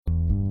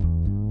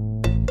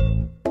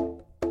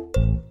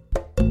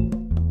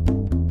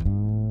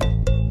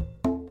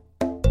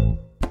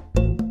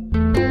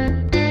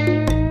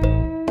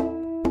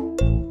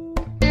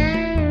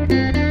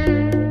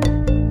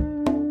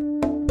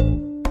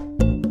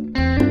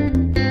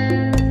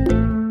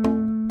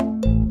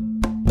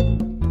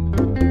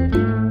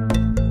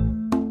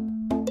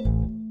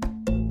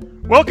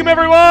Welcome,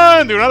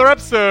 everyone, to another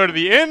episode of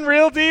the In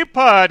Real Deep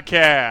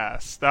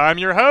podcast. I'm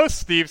your host,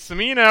 Steve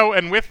Cimino,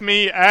 and with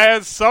me,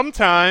 as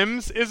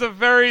sometimes, is a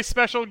very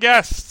special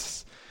guest.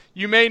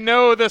 You may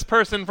know this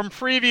person from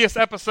previous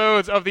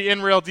episodes of the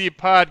In Real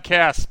Deep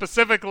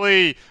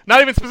podcast,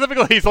 not even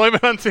specifically, he's only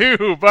been on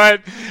two,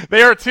 but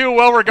they are two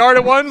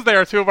well-regarded ones. They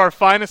are two of our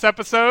finest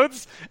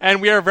episodes,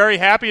 and we are very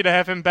happy to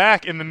have him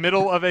back in the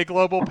middle of a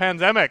global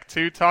pandemic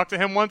to talk to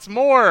him once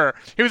more.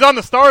 He was on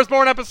the Stars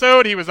Born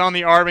episode, he was on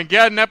the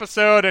Armageddon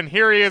episode, and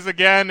here he is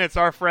again. It's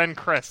our friend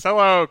Chris.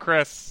 Hello,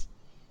 Chris.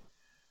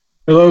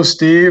 Hello,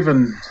 Steve,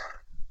 and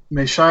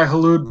may Shai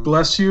Hulud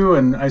bless you,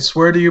 and I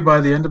swear to you by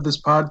the end of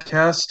this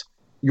podcast,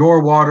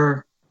 your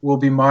water will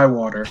be my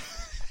water.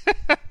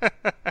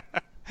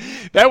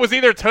 That was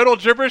either total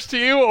gibberish to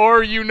you,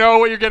 or you know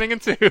what you're getting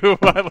into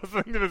by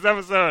listening to this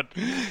episode.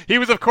 He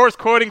was, of course,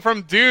 quoting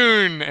from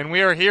Dune, and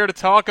we are here to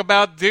talk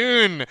about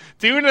Dune.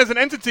 Dune as an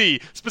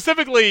entity,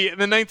 specifically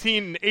the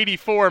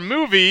 1984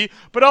 movie,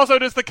 but also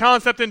just the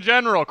concept in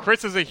general.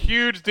 Chris is a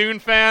huge Dune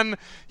fan.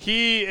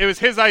 It was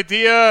his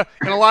idea,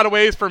 in a lot of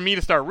ways, for me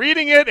to start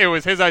reading it. It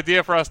was his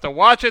idea for us to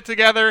watch it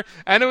together,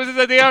 and it was his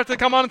idea to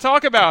come on and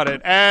talk about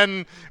it.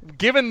 And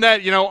given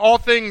that, all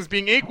things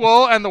being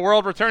equal and the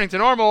world returning to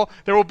normal,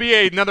 there will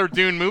be another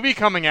Dune movie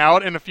coming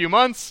out in a few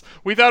months.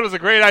 We thought it was a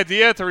great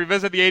idea to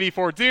revisit the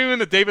 84 Dune,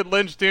 the David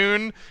Lynch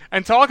Dune,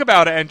 and talk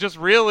about it and just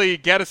really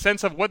get a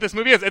sense of what this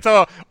movie is. It's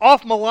a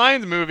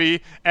oft-maligned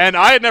movie, and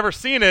I had never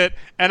seen it,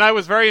 and I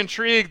was very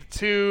intrigued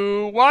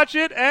to watch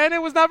it, and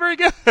it was not very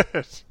good.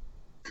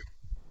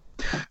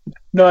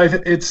 No,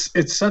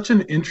 it's such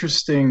an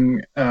interesting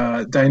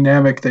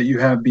dynamic that you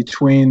have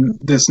between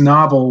this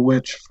novel,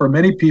 which for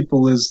many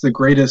people is the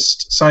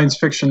greatest science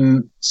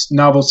fiction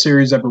novel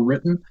series ever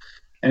written,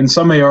 and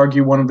some may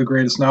argue one of the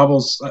greatest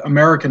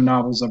American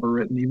novels ever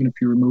written, even if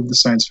you remove the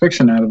science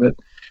fiction out of it.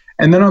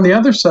 And then on the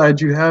other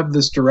side, you have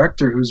this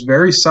director who's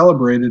very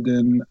celebrated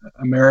in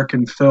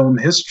American film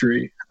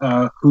history,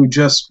 who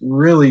just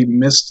really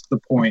missed the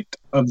point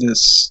of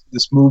this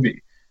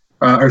movie,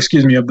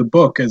 of the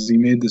book as he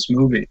made this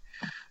movie.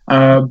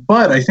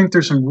 But I think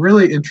there's some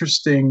really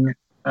interesting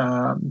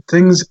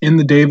things in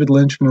the David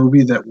Lynch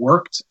movie that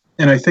worked,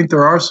 and I think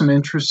there are some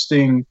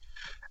interesting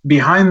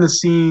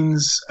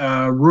behind-the-scenes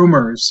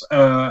rumors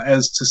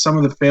as to some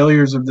of the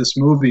failures of this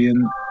movie,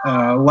 and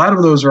a lot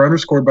of those are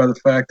underscored by the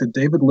fact that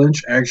David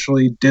Lynch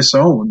actually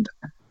disowned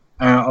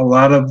a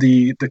lot of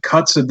the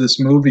cuts of this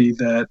movie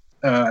that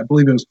I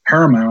believe it was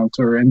Paramount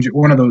or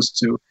one of those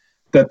two,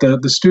 that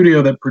the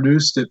studio that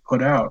produced it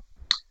put out.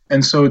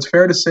 And so it's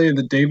fair to say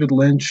that David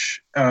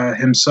Lynch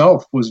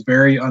himself was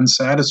very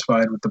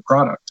unsatisfied with the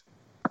product.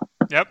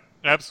 Yep,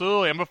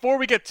 absolutely. And before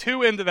we get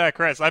too into that,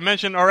 Chris, I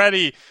mentioned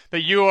already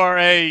that you are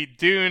a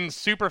Dune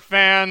super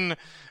fan.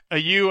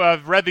 You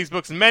have read these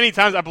books many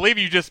times. I believe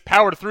you just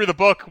powered through the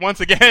book once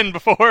again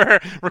before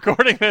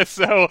recording this,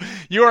 so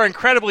you are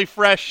incredibly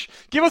fresh.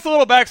 Give us a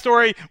little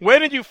backstory. When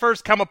did you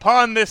first come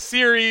upon this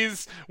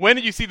series? When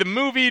did you see the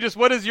movie? Just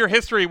what is your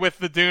history with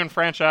the Dune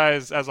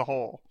franchise as a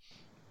whole?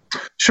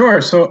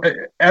 Sure. So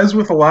as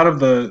with a lot of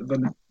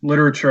the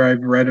literature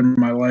I've read in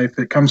my life,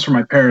 it comes from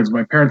my parents.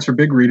 My parents are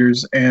big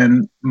readers,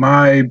 and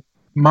my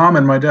mom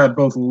and my dad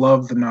both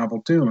love the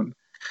novel Dune.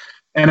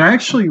 And I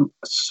actually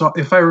saw,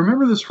 if I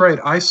remember this right,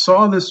 I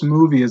saw this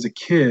movie as a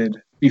kid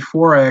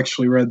before I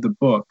actually read the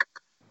book.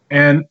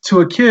 And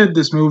to a kid,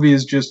 this movie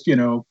is just,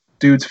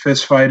 dudes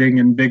fist fighting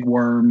and big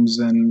worms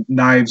and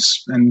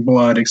knives and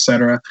blood,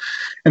 etc.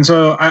 And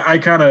so I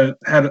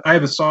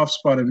have a soft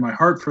spot in my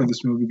heart for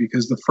this movie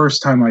because the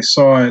first time I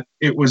saw it,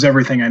 it was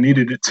everything I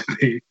needed it to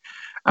be.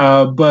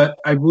 But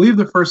I believe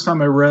the first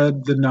time I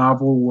read the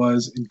novel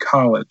was in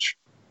college.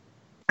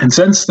 And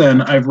since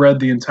then, I've read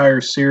the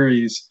entire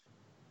series,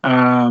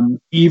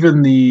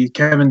 even the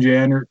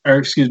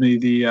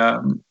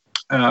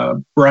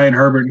Brian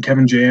Herbert and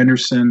Kevin J.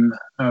 Anderson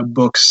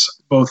books,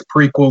 both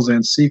prequels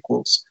and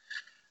sequels.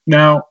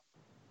 Now,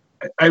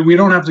 we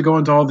don't have to go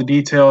into all the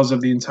details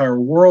of the entire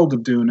world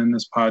of Dune in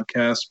this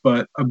podcast,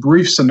 but a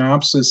brief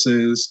synopsis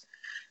is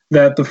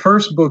that the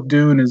first book,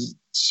 Dune, is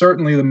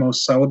certainly the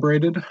most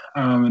celebrated.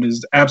 It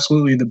is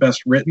absolutely the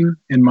best written,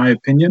 in my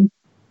opinion.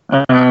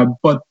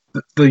 But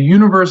the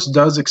universe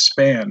does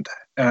expand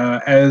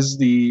as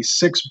the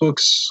 6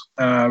 books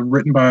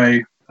written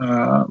by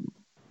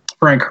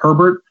Frank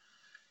Herbert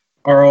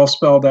are all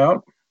spelled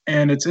out.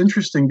 And it's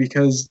interesting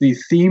because the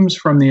themes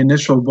from the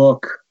initial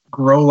book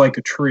grow like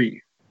a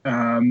tree.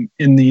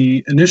 In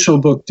the initial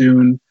book,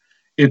 Dune,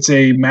 it's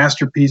a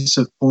masterpiece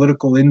of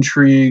political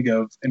intrigue,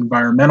 of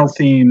environmental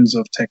themes,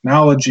 of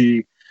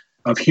technology,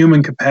 of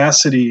human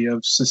capacity,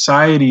 of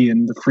society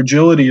and the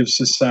fragility of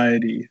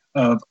society,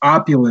 of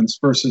opulence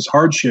versus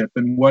hardship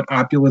and what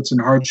opulence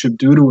and hardship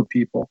do to a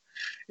people.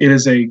 It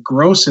is a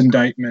gross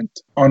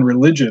indictment on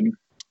religion.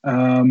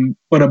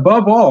 But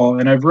above all,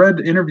 and I've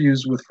read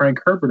interviews with Frank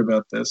Herbert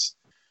about this,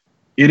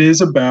 it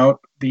is about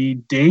the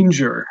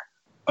danger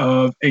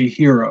of a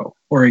hero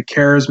or a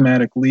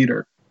charismatic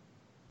leader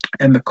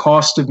and the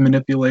cost of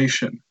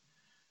manipulation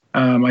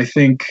I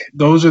think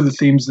those are the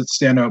themes that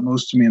stand out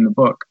most to me in the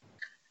book.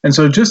 And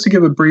so just to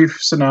give a brief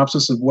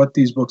synopsis of what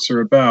these books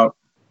are about,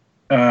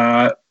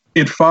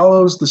 it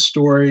follows the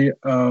story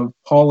of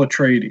Paul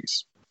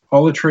Atreides.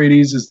 Paul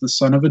Atreides is the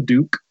son of a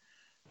duke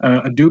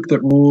that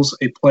rules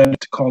a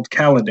planet called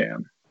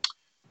Caladan.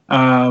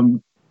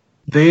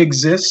 They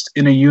exist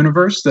in a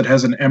universe that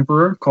has an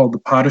emperor called the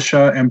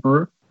Padishah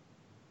Emperor,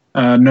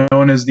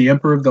 known as the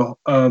Emperor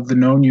of the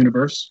known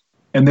universe,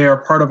 and they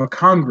are part of a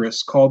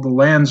congress called the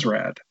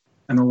Landsraad.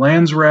 And the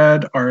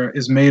Landsraad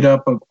is made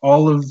up of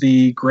all of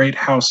the great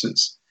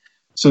houses.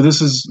 So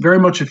this is very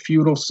much a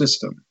feudal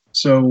system.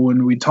 So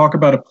when we talk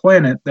about a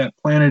planet, that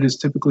planet is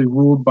typically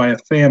ruled by a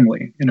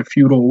family in a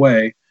feudal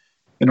way.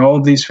 And all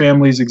of these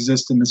families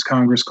exist in this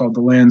congress called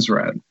the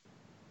Landsraad.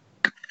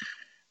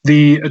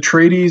 The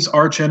Atreides'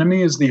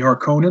 archenemy is the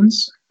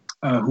Harkonnens,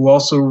 who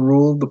also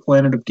rule the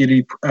planet of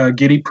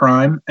Giedi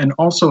Prime and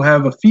also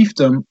have a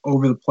fiefdom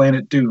over the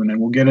planet Dune.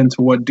 And we'll get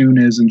into what Dune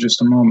is in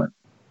just a moment.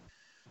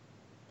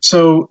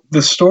 So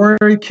the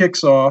story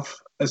kicks off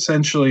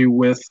essentially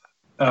with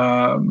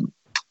the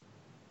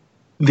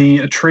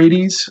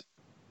Atreides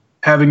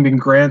having been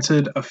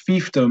granted a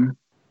fiefdom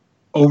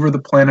over the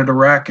planet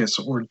Arrakis,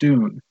 or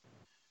Dune.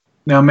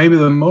 Now, maybe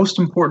the most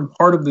important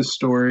part of this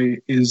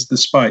story is the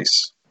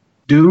spice.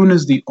 Dune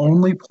is the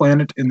only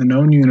planet in the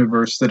known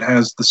universe that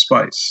has the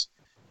spice.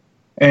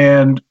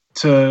 And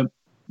to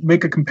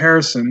make a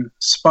comparison,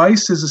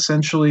 spice is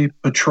essentially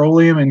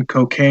petroleum and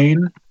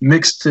cocaine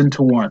mixed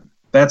into one.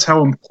 That's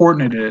how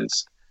important it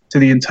is to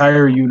the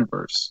entire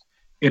universe.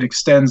 It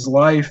extends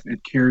life,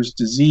 it cures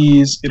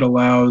disease, it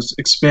allows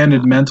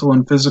expanded mental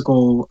and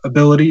physical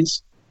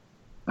abilities.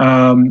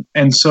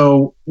 And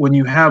so when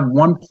you have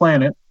one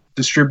planet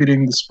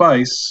distributing the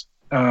spice,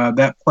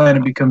 that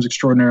planet becomes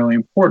extraordinarily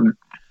important.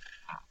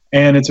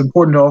 And it's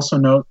important to also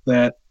note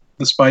that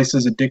the spice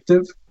is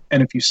addictive,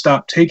 and if you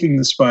stop taking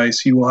the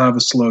spice, you will have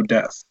a slow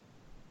death.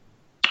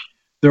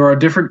 There are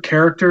different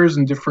characters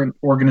and different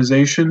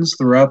organizations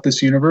throughout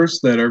this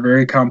universe that are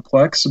very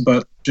complex,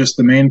 but just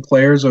the main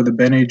players are the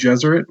Bene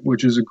Gesserit,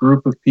 which is a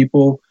group of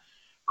people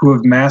who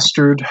have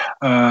mastered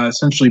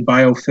essentially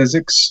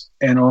biophysics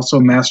and also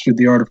mastered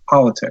the art of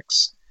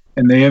politics.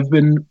 And they have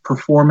been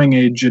performing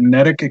a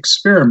genetic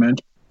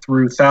experiment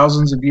through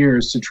thousands of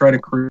years to try to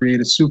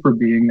create a super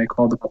being they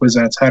call the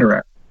Kwisatz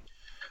Haderach.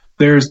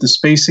 There's the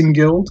Spacing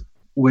Guild,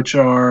 which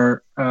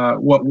are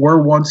what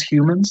were once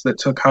humans that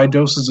took high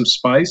doses of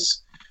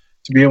spice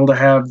to be able to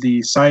have the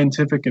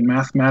scientific and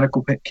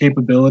mathematical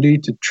capability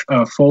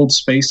to fold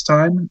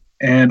space-time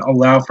and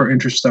allow for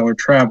interstellar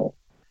travel.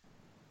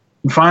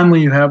 And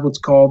finally, you have what's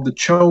called the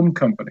CHOAM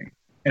Company.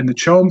 And the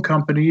CHOAM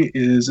Company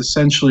is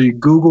essentially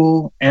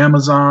Google,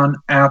 Amazon,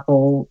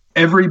 Apple,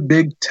 every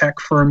big tech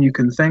firm you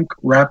can think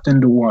wrapped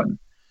into one.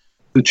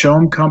 The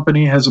CHOAM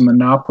Company has a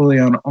monopoly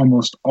on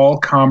almost all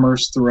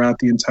commerce throughout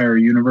the entire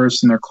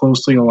universe, and they're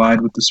closely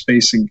allied with the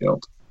Spacing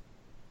Guild.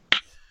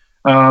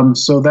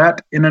 So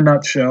that, in a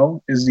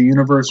nutshell, is the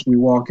universe we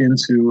walk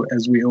into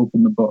as we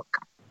open the book.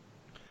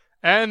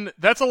 And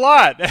that's a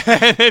lot.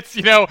 And it's,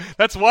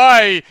 that's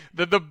why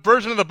the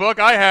version of the book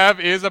I have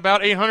is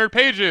about 800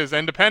 pages.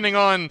 And depending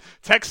on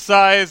text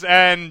size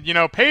and,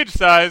 page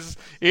size,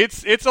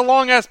 it's a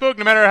long ass book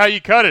no matter how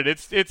you cut it.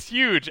 It's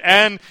huge.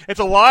 And it's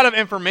a lot of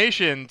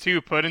information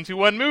to put into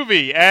one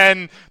movie.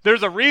 And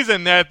there's a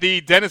reason that the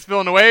Denis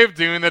Villeneuve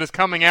Dune that is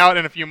coming out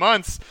in a few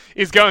months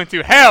is going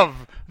to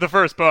have the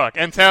first book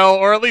and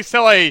or at least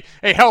tell a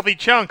healthy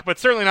chunk, but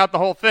certainly not the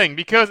whole thing,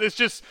 because it's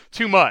just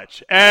too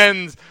much.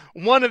 And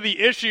one of the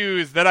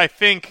issues that I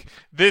think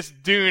this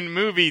Dune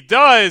movie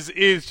does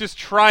is just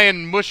try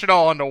and mush it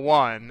all into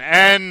one.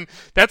 And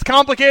that's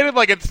complicated.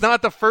 Like, it's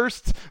not the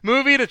first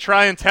movie to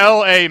try and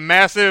tell a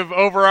massive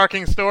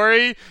overarching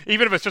story,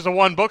 even if it's just a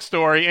one book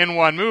story in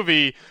one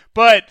movie.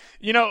 But,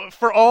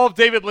 for all of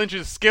David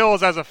Lynch's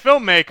skills as a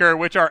filmmaker,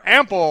 which are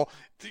ample,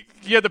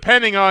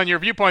 depending on your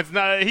viewpoints,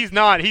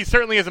 he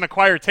certainly has an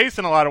acquired taste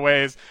in a lot of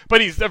ways,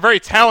 but he's a very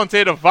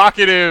talented,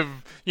 evocative,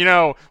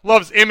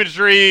 loves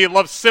imagery,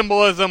 loves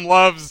symbolism,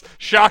 loves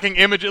shocking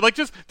images,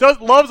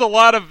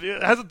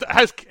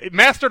 has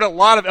mastered a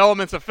lot of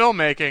elements of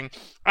filmmaking.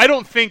 I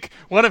don't think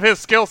one of his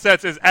skill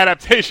sets is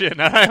adaptation.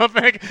 I don't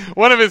think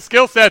one of his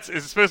skill sets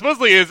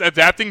is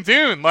adapting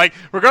Dune. Like,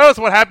 regardless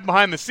of what happened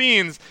behind the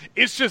scenes,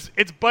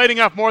 it's biting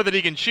off more than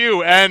he can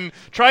chew, and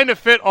trying to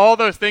fit all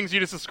those things you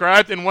just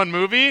described in one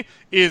movie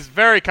is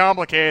very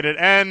complicated.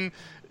 And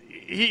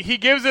he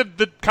gives it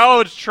the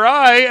college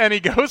try, and he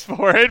goes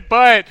for it,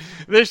 but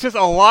there's just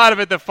a lot of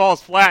it that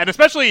falls flat. And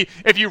especially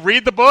if you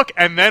read the book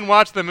and then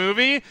watch the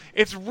movie,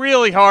 it's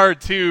really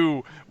hard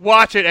to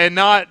watch it and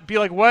not be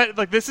like, what?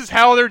 Like, this is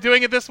how they're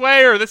doing it this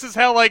way? Or this is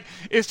how,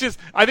 it's just,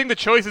 I think the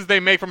choices they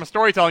make from a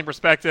storytelling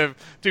perspective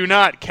do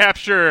not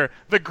capture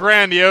the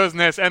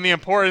grandioseness and the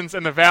importance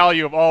and the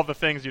value of all of the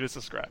things you just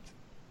described.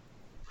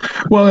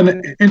 Well,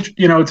 and it's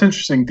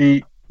interesting.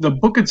 The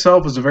book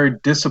itself is a very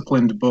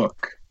disciplined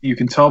book. You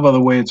can tell by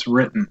the way it's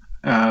written.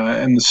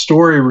 And the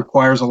story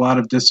requires a lot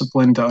of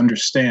discipline to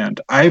understand.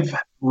 I've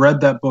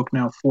read that book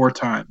now 4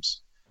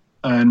 times.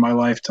 in my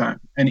lifetime,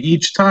 and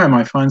each time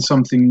I find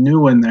something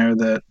new in there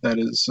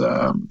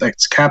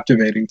that's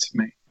captivating to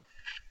me.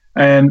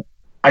 And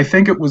I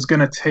think it was going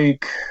to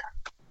take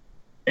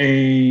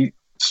a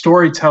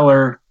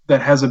storyteller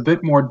that has a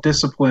bit more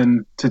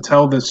discipline to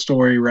tell this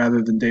story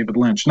rather than David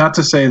Lynch. Not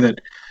to say that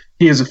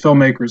he as a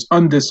filmmaker is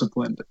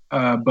undisciplined,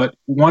 but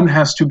one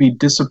has to be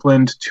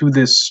disciplined to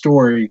this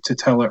story to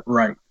tell it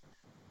right.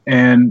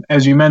 And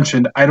as you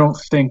mentioned, I don't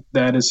think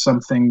that is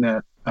something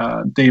that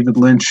David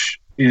Lynch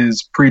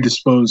is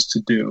predisposed to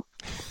do.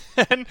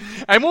 And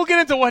we'll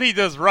get into what he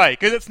does right,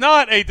 because it's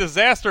not a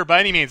disaster by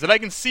any means. And I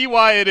can see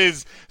why it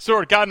is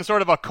gotten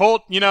sort of a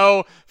cult,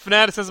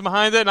 fanaticism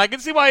behind it. And I can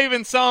see why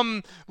even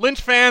some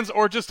Lynch fans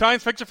or just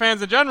science fiction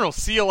fans in general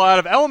see a lot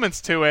of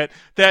elements to it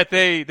that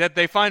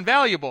they find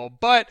valuable.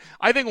 But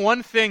I think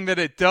one thing that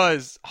it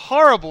does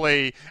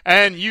horribly,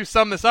 and you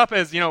sum this up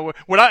as,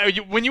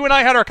 when you and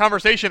I had our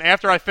conversation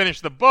after I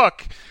finished the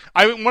book,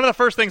 one of the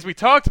first things we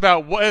talked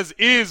about was,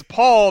 is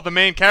Paul the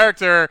main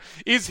character?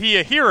 Is he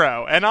a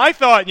hero? And I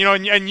thought,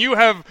 and you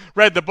have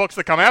read the books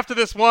that come after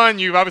this one.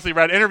 You've obviously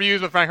read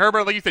interviews with Frank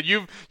Herbert. Like you said,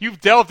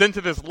 you've delved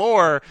into this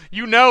lore.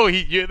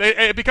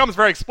 It becomes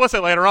very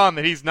explicit later on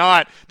that he's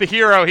not the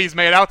hero he's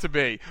made out to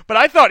be. But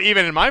I thought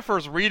even in my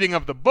first reading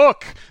of the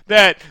book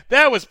that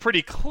was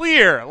pretty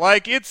clear.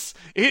 Like there's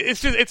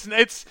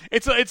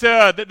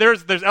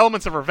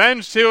elements of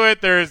revenge to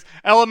it. There's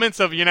elements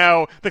of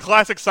the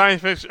classic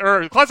science fiction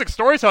or classic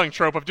storytelling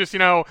trope of just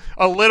a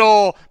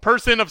little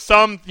person of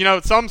some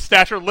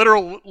stature,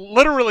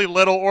 literally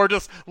little, or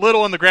just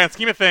little in the grand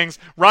scheme of things,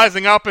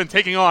 rising up and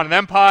taking on an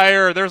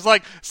empire. There's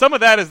some of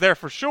that is there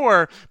for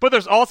sure, but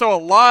there's also a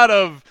lot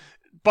of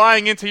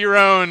buying into your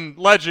own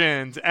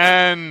legend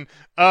and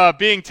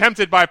being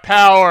tempted by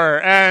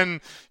power and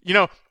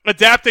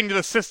adapting to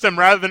the system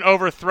rather than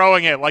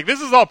overthrowing it.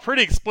 This is all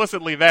pretty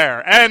explicitly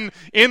there. And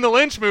in the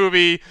Lynch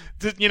movie,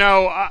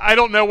 I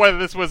don't know whether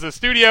this was a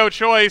studio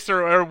choice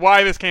or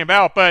why this came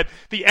about, but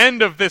the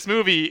end of this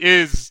movie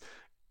is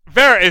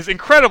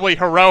incredibly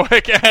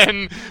heroic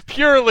and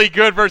purely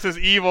good versus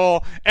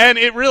evil, and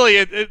it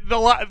really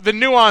the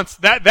nuance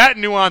that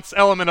nuance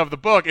element of the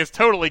book is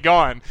totally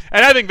gone,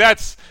 and I think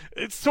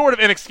it's sort of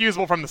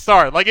inexcusable from the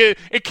start.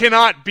 It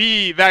cannot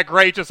be that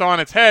great just on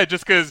its head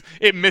just because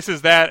it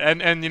misses that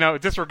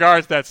and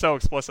disregards that so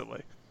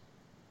explicitly.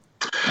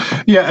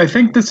 Yeah, I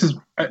think this is,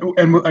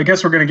 and I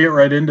guess we're going to get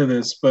right into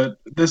this, but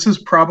this is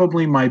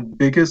probably my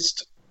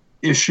biggest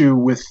issue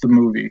with the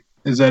movie,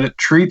 is that it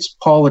treats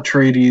Paul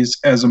Atreides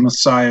as a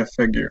messiah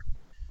figure.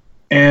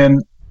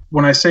 And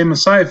when I say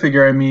messiah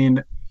figure, I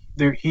mean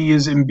he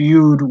is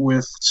imbued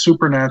with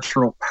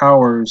supernatural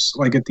powers.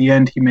 Like at the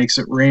end, he makes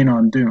it rain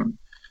on Dune.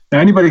 Now,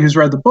 anybody who's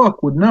read the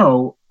book would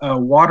know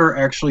water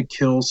actually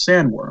kills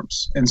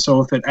sandworms. And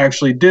so if it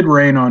actually did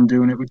rain on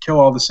Dune, it would kill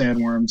all the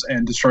sandworms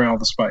and destroy all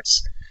the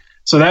spice.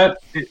 So that,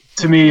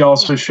 to me,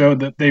 also showed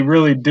that they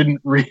really didn't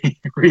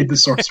read the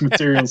source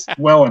materials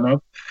well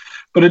enough.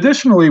 But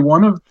additionally,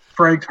 one of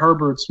Frank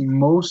Herbert's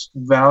most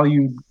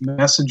valued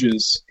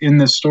messages in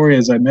this story,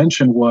 as I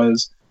mentioned,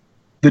 was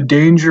the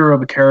danger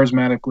of a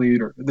charismatic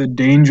leader, the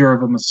danger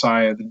of a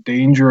messiah, the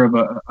danger of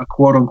a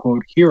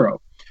quote-unquote hero.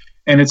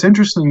 And it's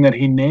interesting that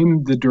he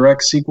named the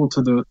direct sequel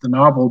to the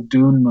novel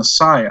Dune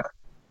Messiah.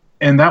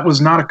 And that was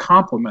not a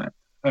compliment.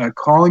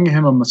 Calling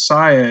him a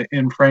messiah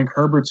in Frank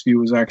Herbert's view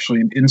was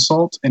actually an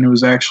insult, and it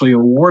was actually a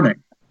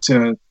warning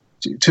to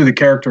the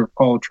character of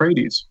Paul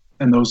Atreides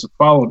and those that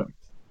followed him.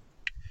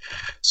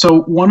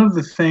 So one of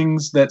the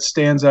things that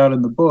stands out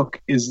in the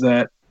book is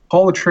that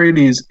Paul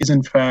Atreides is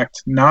in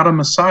fact not a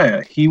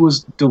messiah. He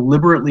was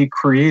deliberately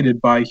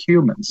created by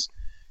humans.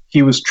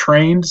 He was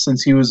trained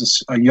since he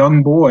was a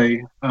young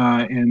boy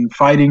in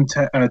fighting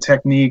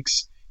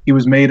techniques. He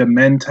was made a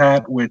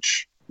mentat,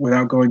 which,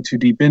 without going too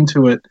deep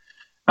into it,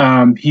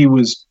 he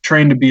was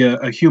trained to be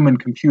a human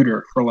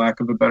computer, for lack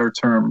of a better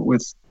term,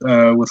 with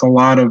a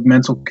lot of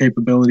mental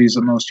capabilities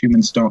that most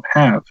humans don't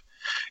have.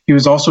 He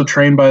was also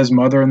trained by his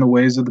mother in the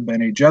ways of the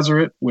Bene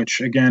Gesserit,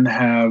 which again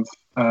have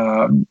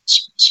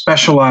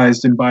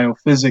specialized in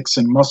biophysics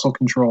and muscle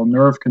control,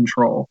 nerve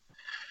control.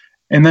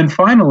 And then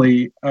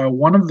finally,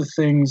 one of the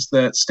things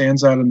that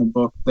stands out in the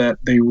book that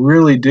they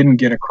really didn't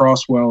get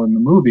across well in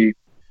the movie,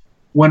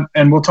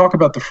 and we'll talk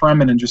about the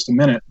Fremen in just a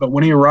minute, but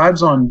when he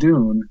arrives on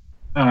Dune,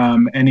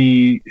 and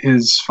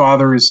his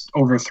father is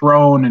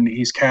overthrown and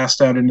he's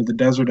cast out into the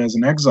desert as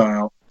an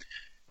exile,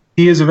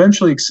 he is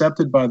eventually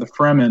accepted by the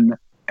Fremen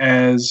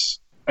as,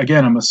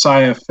 again, a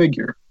messiah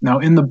figure. Now,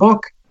 in the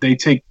book, they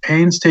take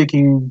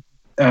painstaking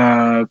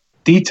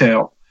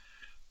detail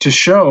to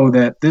show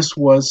that this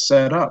was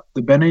set up.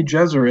 The Bene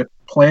Gesserit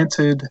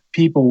planted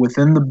people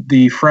within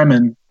the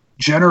Fremen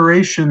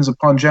generations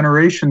upon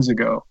generations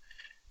ago,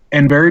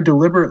 and very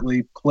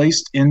deliberately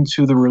placed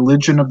into the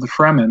religion of the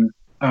Fremen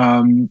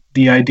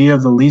the idea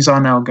of the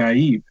Lisan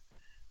al-Gaib,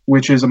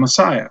 which is a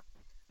messiah.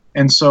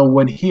 And so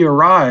when he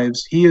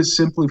arrives, he is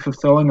simply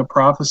fulfilling a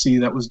prophecy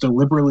that was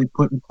deliberately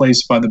put in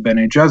place by the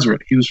Bene Gesserit.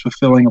 He was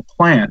fulfilling a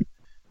plan.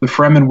 The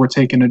Fremen were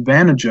taken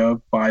advantage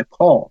of by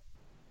Paul.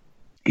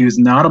 He was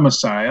not a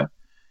messiah.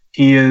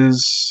 he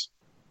is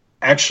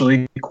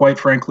actually, quite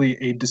frankly,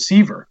 a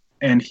deceiver,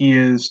 and he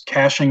is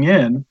cashing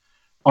in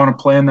on a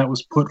plan that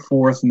was put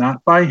forth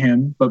not by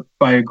him, but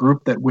by a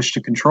group that wished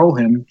to control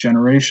him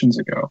generations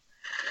ago.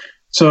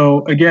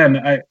 So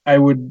again, I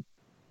would,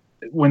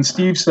 when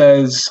Steve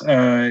says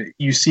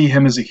you see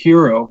him as a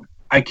hero,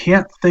 I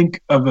can't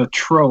think of a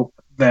trope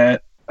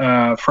that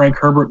Frank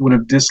Herbert would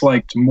have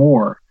disliked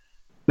more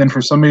than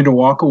for somebody to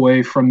walk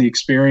away from the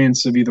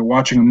experience of either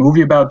watching a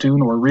movie about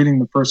Dune or reading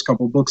the first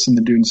couple books in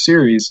the Dune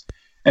series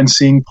and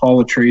seeing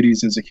Paul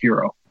Atreides as a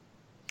hero.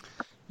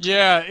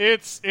 Yeah,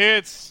 it's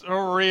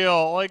a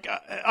real, like,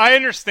 I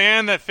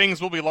understand that things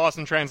will be lost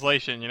in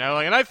translation, you know,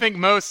 like, and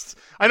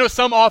I know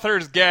some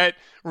authors get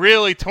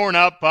really torn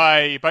up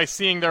by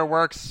seeing their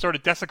works sort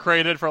of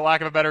desecrated, for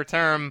lack of a better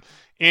term,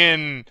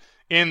 in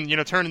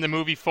turned into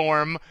movie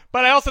form.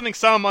 But I also think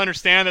some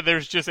understand that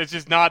it's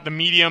just not the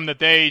medium that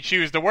they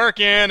choose to work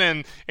in,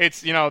 and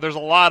it's, there's a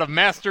lot of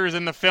masters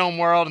in the film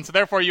world, and so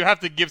therefore you have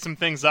to give some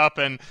things up,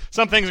 and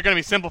some things are going to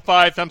be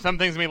simplified, some things are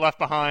going to be left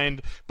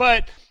behind.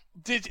 But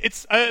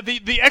it's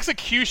the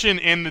execution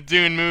in the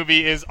Dune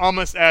movie is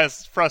almost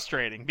as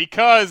frustrating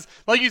because,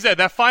 like you said,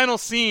 that final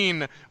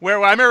scene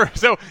where I remember.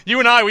 So you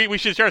and I, we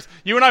should share this.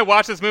 You and I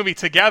watched this movie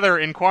together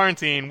in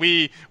quarantine.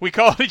 We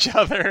called each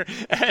other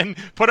and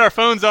put our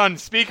phones on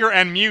speaker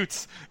and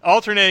mutes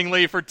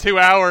alternatingly for 2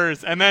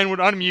 hours, and then would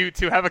unmute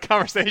to have a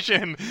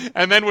conversation,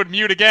 and then would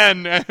mute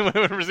again and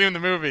would resume the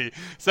movie.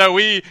 So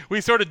we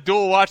sort of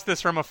dual watched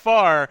this from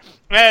afar.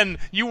 And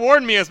you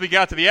warned me as we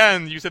got to the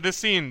end. You said this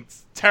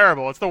scene's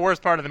terrible. It's the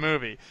worst part of the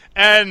movie.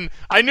 And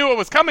I knew it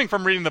was coming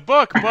from reading the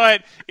book,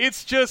 but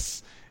it's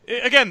just,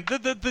 again,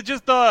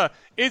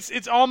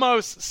 it's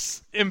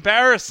almost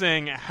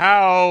embarrassing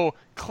how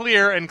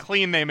clear and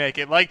clean they make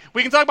it. Like,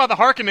 we can talk about the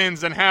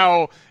Harkonnens and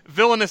how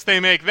villainous they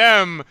make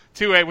them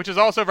which is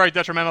also very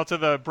detrimental to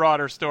the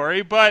broader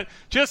story, but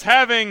just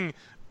having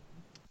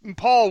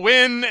Paul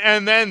win,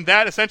 and then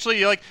that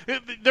essentially, like,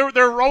 there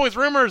were always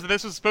rumors that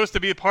this was supposed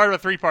to be a part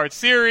of a 3-part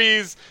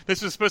series.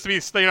 This was supposed to be,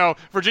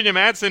 Virginia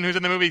Madsen, who's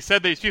in the movie,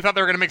 said that she thought they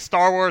were going to make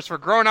Star Wars for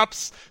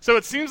grown-ups. So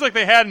it seems like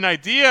they had an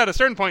idea at a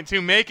certain point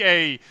to make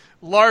a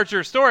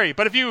larger story.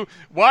 But if you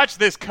watch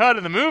this cut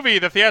of the movie,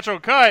 the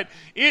theatrical cut,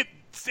 it's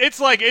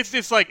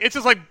just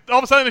like all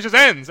of a sudden it just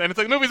ends, and it's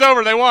like the movie's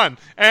over, they won,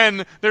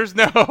 and there's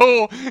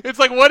no, it's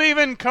like, what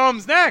even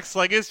comes next?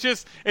 Like,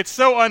 it's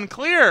so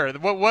unclear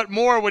what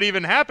more would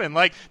even happen.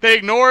 Like, they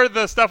ignore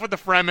the stuff with the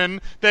Fremen,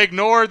 they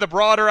ignore the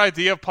broader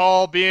idea of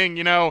Paul being,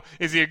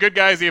 is he a good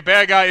guy, is he a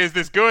bad guy, is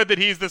this good that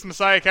he's this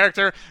Messiah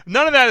character?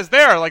 None of that is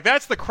there. Like,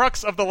 that's the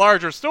crux of the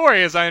larger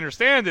story, as I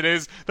understand it,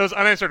 is those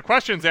unanswered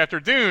questions after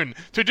Dune.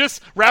 To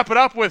just wrap it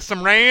up with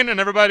some rain and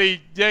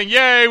everybody saying,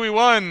 yay, we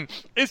won,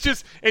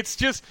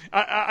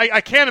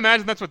 I can't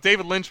imagine that's what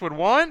David Lynch would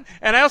want,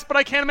 but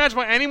I can't imagine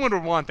why anyone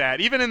would want that.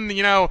 Even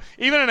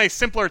in a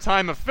simpler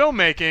time of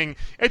filmmaking,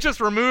 it just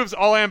removes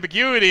all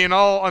ambiguity and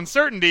all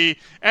uncertainty,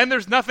 and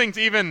there's nothing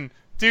to even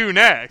do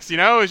next.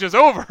 It's just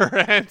over,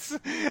 and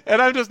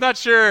I'm just not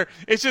sure.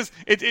 I think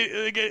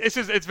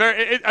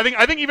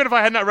even if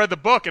I had not read the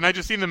book and I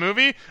just seen the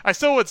movie, I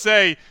still would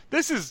say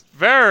this is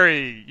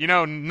very,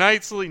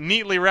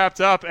 neatly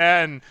wrapped up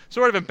and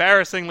sort of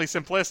embarrassingly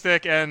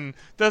simplistic, and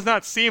does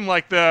not seem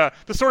like the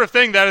sort of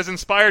thing that has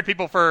inspired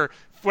people for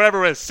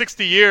whatever it was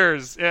 60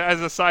 years as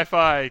a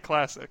sci-fi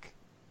classic.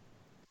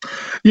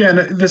 Yeah,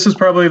 and this is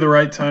probably the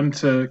right time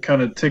to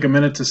kind of take a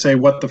minute to say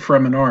what the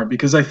Fremen are,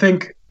 because I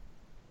think,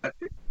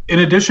 in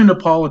addition to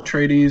Paul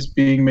Atreides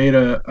being made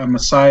a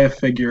messiah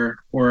figure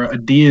or a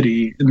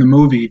deity in the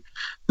movie,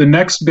 the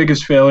next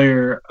biggest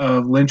failure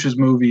of Lynch's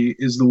movie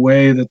is the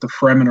way that the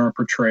Fremen are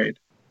portrayed.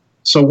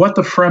 So what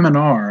the Fremen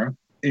are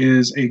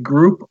is a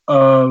group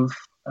of,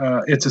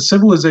 it's a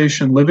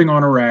civilization living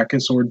on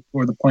Arrakis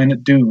or the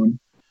planet Dune,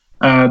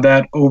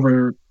 that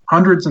over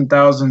hundreds and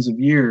thousands of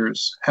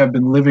years have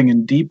been living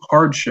in deep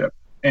hardship.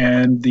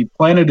 And the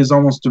planet is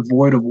almost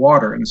devoid of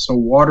water, and so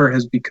water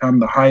has become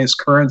the highest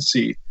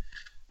currency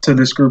to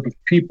this group of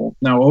people.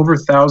 Now, over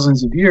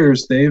thousands of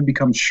years, they have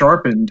become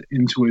sharpened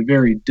into a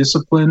very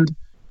disciplined,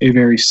 a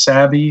very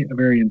savvy, a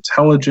very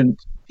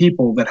intelligent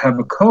people that have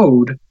a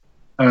code,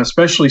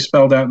 especially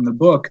spelled out in the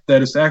book,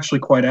 that is actually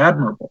quite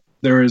admirable.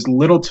 There is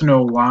little to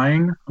no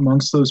lying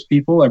amongst those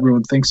people.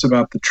 Everyone thinks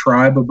about the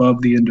tribe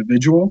above the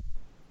individual.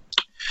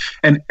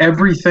 And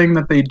everything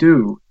that they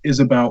do is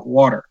about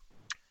water.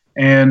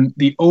 And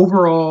the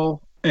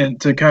overall, and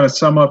to kind of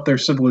sum up their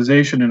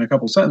civilization in a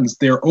couple sentences,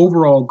 their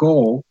overall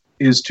goal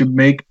is to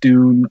make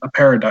Dune a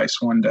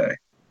paradise one day,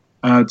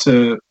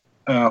 to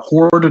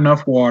hoard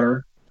enough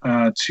water,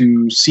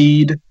 to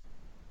seed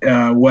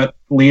what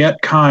Liet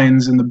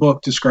Kynes in the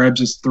book describes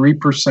as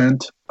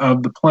 3%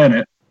 of the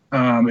planet.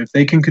 If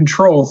they can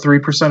control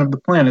 3% of the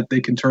planet,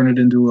 they can turn it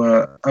into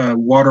a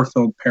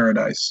water-filled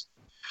paradise.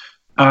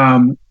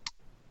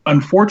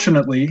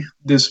 Unfortunately,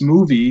 this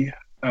movie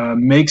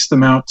makes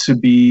them out to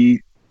be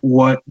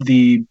what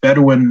the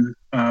Bedouin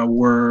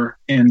were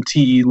in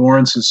T.E.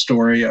 Lawrence's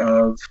story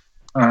of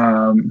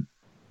Lawrence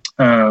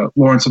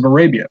of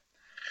Arabia.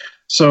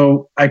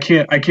 So I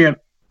can't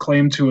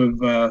claim to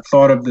have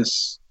thought of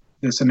this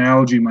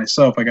analogy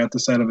myself. I got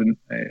this out of a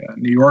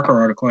New Yorker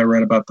article I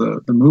read about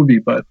the movie,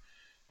 but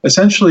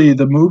essentially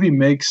the movie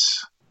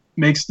makes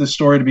the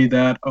story to be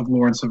that of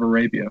Lawrence of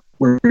Arabia,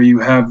 where you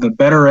have the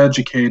better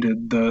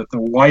educated, the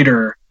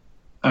whiter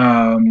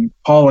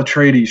Paul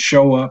Atreides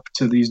show up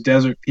to these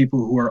desert people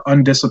who are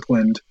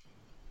undisciplined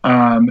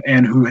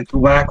and who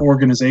lack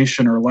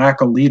organization or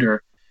lack a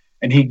leader,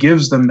 and he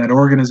gives them that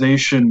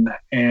organization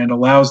and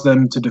allows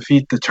them to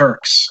defeat the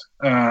Turks,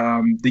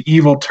 the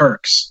evil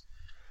Turks.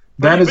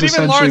 But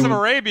even Lawrence of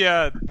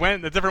Arabia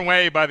went a different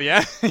way by the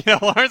end.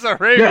 Lawrence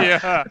of Arabia.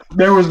 Yeah,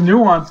 there was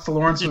nuance to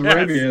Lawrence of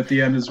Arabia at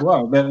the end as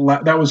well.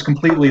 That was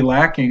completely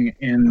lacking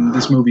in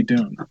this movie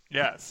Dune.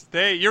 Yes,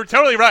 you're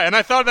totally right, and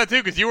I thought of that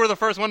too because you were the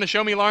first one to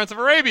show me Lawrence of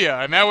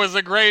Arabia, and that was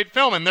a great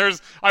film. And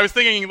I was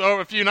thinking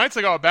a few nights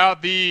ago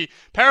about the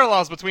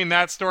parallels between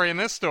that story and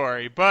this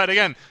story. But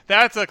again,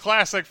 that's a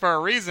classic for a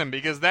reason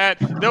because that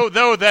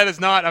though that is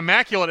not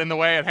immaculate in the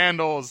way it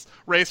handles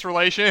race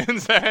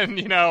relations and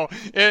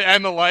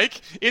and the like,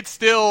 it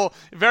still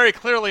very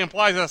clearly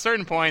implies at a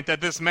certain point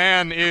that this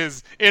man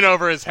is in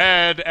over his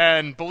head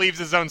and believes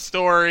his own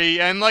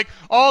story and like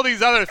all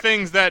these other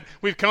things that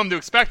we've come to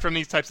expect from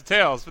these types of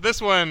tales. But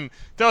this one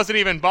doesn't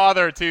even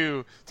bother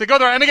to go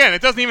there. And again,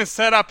 it doesn't even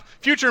set up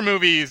future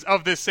movies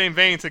of this same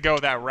vein to go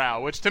that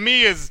route, which to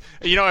me is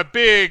a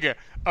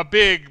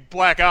big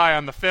black eye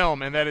on the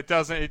film, and that it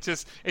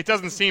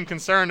doesn't seem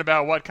concerned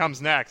about what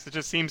comes next. It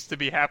just seems to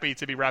be happy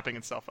to be wrapping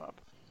itself up.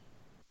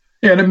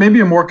 Yeah, and it may be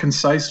a more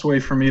concise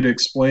way for me to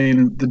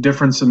explain the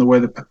difference in the way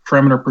the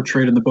Fremen are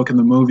portrayed in the book and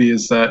the movie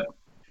is that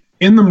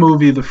in the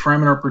movie, the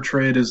Fremen are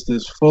portrayed as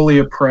this fully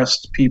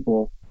oppressed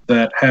people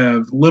that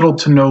have little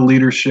to no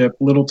leadership,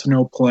 little to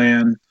no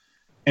plan,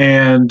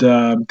 and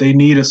they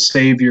need a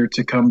savior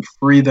to come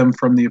free them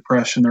from the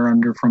oppression they're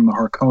under from the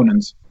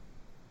Harkonnens.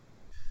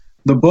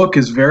 The book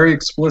is very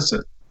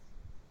explicit.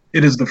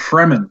 It is the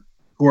Fremen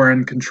who are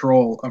in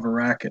control of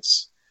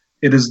Arrakis.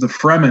 It is the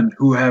Fremen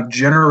who have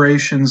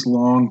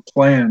generations-long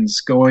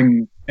plans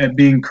going and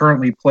being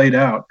currently played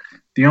out.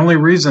 The only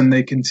reason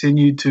they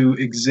continue to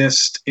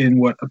exist in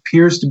what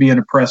appears to be an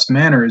oppressed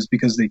manner is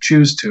because they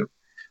choose to.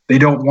 They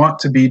don't want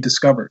to be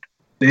discovered.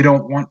 They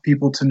don't want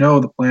people to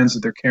know the plans that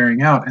they're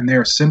carrying out, and they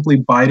are simply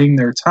biding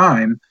their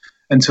time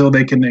until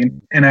they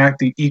can enact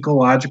the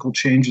ecological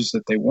changes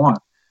that they want.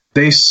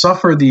 They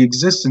suffer the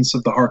existence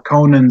of the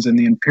Harkonnens and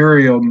the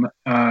Imperium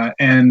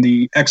and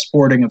the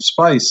exporting of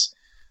spice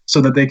so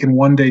that they can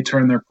one day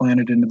turn their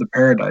planet into the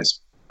paradise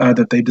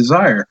that they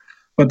desire.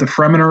 But the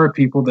Fremen are a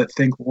people that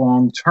think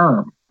long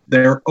term.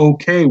 They're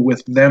okay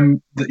with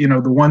them,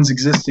 the ones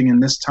existing in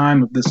this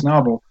time of this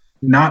novel,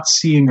 not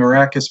seeing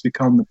Arrakis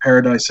become the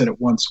paradise that it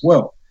once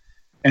will.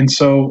 And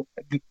so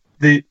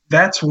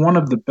that's one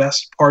of the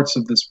best parts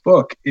of this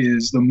book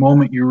is the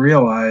moment you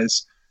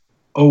realize,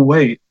 oh,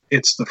 wait,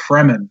 it's the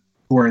Fremen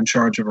who are in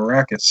charge of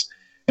Arrakis.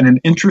 And an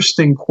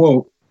interesting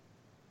quote,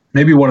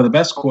 maybe one of the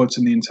best quotes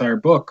in the entire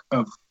book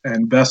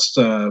and best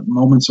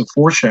moments of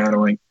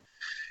foreshadowing,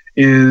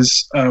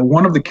 is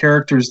one of the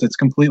characters that's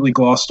completely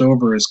glossed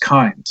over is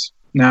Kynes.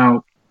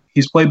 Now,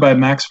 he's played by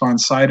Max von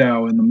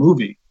Sydow in the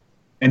movie,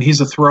 and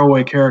he's a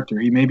throwaway character.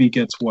 He maybe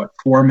gets,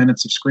 4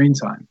 minutes of screen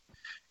time.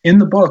 In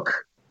the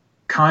book,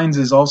 Kynes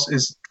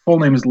his full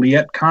name is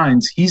Liet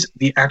Kynes. He's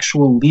the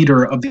actual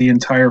leader of the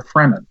entire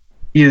Fremen.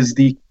 He is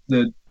the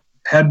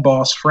head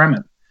boss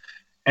Fremen.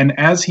 And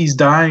as he's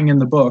dying in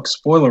the book,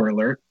 spoiler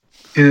alert,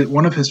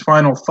 one of his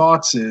final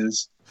thoughts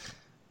is,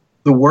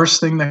 the worst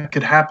thing that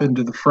could happen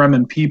to the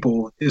Fremen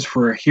people is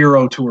for a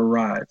hero to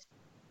arrive.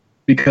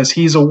 Because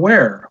he's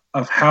aware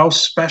of how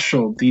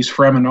special these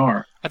Fremen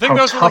are. I think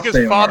those were like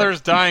his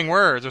father's dying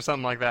words or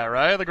something like that,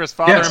 right? Like his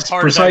father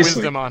imparted that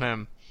wisdom on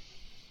him.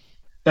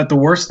 That the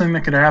worst thing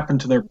that could happen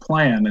to their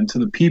plan and to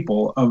the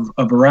people of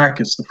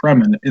Arrakis, the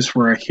Fremen, is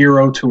for a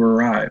hero to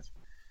arrive.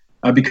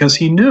 Because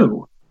he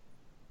knew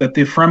that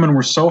the Fremen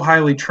were so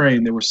highly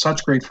trained, they were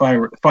such great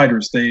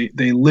fighters, they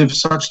lived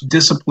such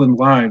disciplined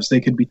lives, they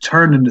could be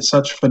turned into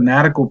such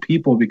fanatical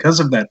people because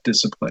of that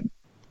discipline,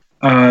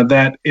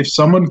 that if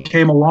someone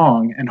came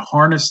along and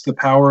harnessed the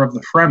power of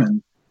the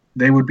Fremen,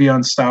 they would be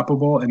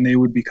unstoppable and they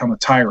would become a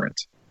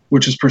tyrant,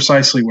 which is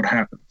precisely what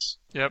happens.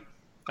 Yep.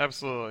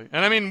 Absolutely.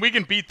 And I mean, we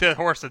can beat the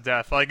horse to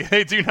death. Like,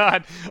 they do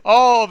not,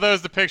 all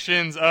those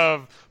depictions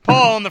of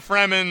Paul and the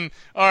Fremen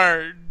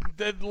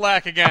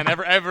lack, again,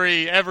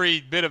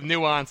 every bit of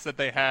nuance that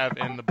they have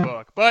in the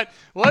book. But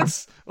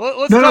let's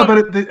talk.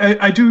 But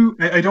I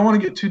don't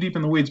want to get too deep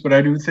in the weeds, but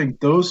I do think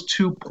those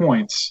 2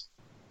 points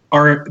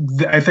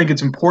I think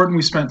it's important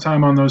we spent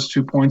time on those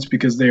 2 points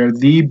because they are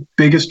the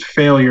biggest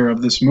failure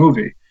of this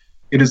movie.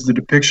 It is the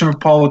depiction of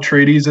Paul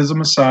Atreides as a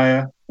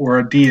messiah or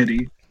a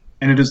deity,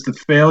 and it is the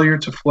failure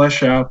to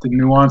flesh out the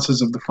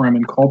nuances of the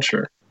Fremen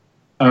culture.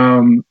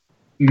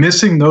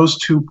 Missing those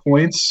 2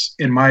 points,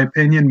 in my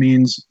opinion,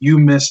 means you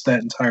missed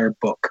that entire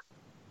book.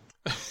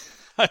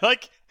 I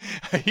like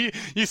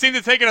You seem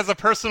to take it as a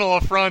personal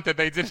affront that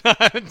they did not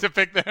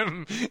depict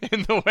them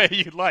in the way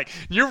you'd like.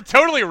 You're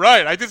totally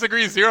right. I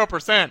disagree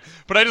 0%,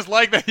 but I just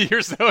like that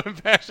you're so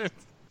impassioned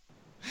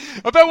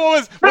about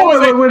what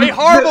was a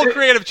horrible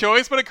creative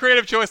choice, but a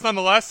creative choice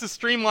nonetheless to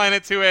streamline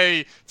it to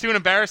an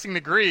embarrassing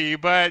degree.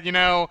 But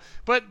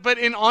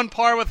but on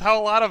par with how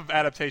a lot of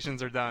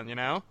adaptations are done.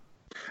 No,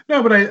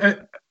 but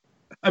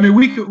I mean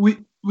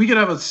we could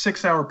have a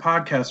 6-hour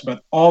podcast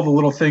about all the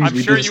little things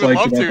we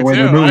disliked about the way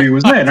the movie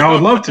was made. I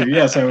would love to.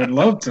 Yes, I would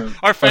love to.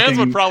 Our fans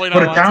would probably not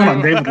put it down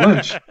on David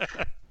Lynch.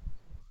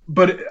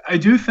 But I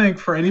do think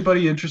for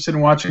anybody interested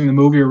in watching the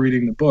movie or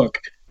reading the book,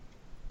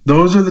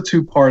 those are the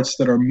two parts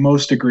that are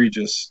most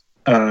egregious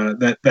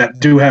that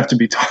do have to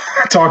be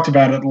talked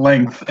about at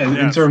length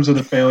in terms of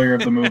the failure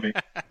of the movie.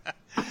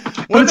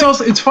 But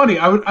it's funny.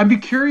 I'd be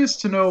curious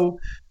to know,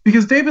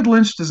 because David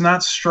Lynch does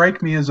not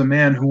strike me as a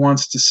man who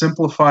wants to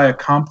simplify a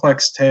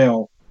complex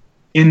tale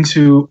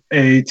into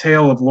a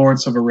tale of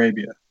Lawrence of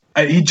Arabia.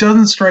 He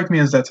doesn't strike me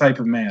as that type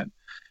of man.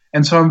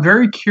 And so I'm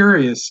very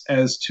curious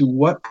as to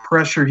what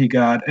pressure he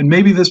got, and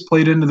maybe this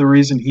played into the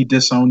reason he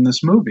disowned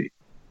this movie.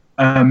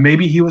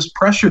 Maybe he was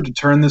pressured to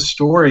turn this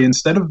story,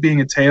 instead of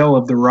being a tale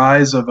of the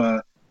rise of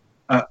a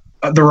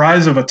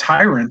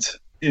tyrant,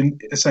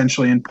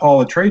 essentially in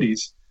Paul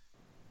Atreides.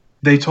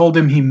 They told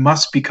him he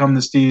must become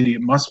this deity.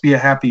 It must be a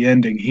happy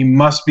ending. He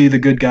must be the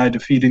good guy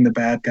defeating the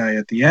bad guy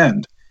at the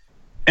end.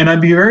 And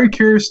I'd be very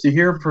curious to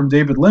hear from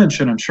David Lynch,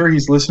 and I'm sure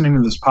he's listening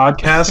to this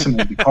podcast and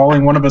will be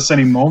calling one of us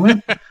any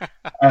moment.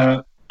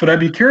 But I'd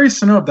be curious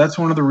to know if that's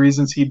one of the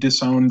reasons he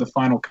disowned the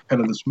final cut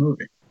of this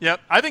movie. Yep,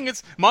 I think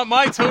it's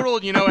my total.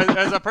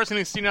 As a person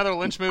who's seen other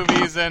Lynch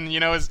movies and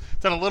has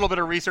done a little bit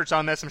of research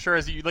on this, I'm sure,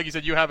 like you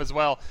said, you have as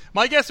well.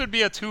 My guess would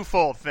be a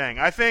twofold thing.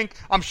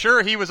 I'm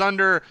sure he was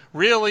under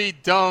really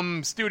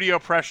dumb studio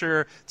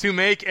pressure to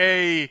make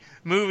a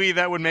movie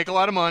that would make a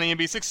lot of money and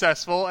be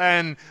successful,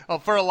 and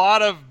for a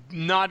lot of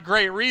not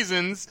great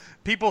reasons,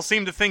 people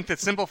seem to think that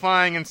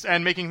simplifying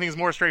and making things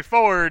more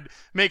straightforward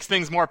makes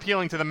things more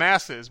appealing to the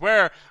masses.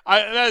 Where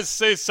that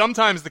is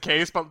sometimes the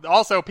case, but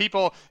also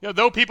people,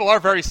 though people are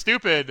very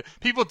stupid,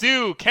 people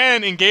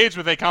can engage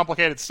with a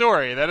complicated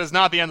story. That is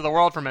not the end of the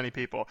world for many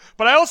people.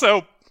 But I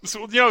also,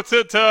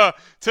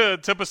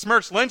 to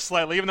besmirch Lynch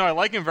slightly, even though I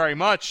like him very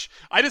much,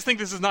 I just think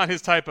this is not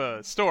his type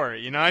of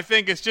story. I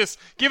think it's just,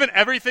 given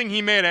everything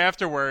he made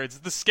afterwards,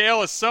 the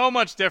scale is so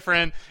much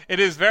different. It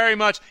is very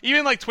much,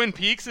 even like Twin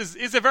Peaks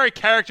is a very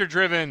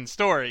character-driven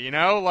story.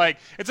 Like,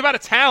 it's about a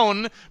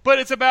town, but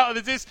it's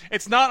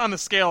not on the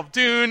scale of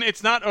Dune.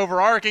 It's not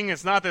overarching.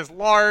 It's not this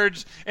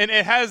large, and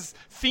it has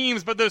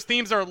themes, but those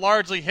themes are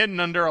largely hidden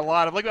under a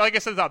lot of, like I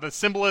said, the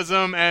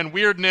symbolism and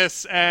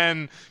weirdness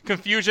and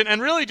confusion,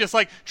 and really just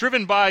like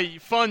driven by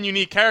fun,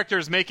 unique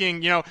characters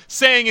making,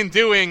 saying and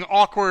doing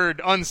awkward,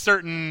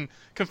 uncertain,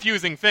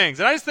 confusing things.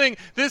 And I just think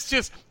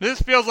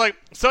this feels like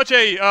such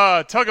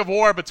a tug of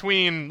war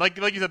between, like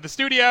you said, the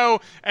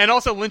studio and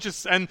also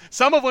Lynch's, and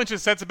some of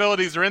Lynch's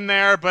sensibilities are in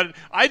there, but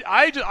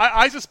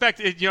I suspect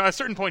at a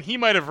certain point he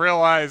might have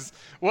realized,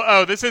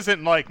 well, this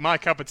isn't like my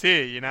cup of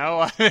tea,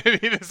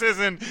 maybe this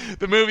isn't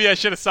the movie I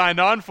should have signed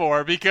on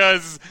for,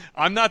 because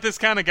I'm not this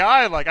kind of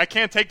guy. Like, I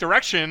can't take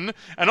direction,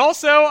 and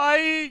also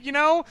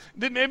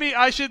that maybe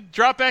I should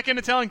drop back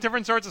into telling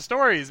different sorts of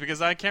stories, because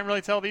I can't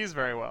really tell these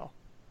very well.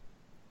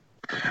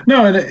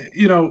 No, and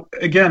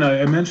again,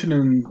 I mentioned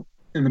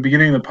in the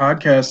beginning of the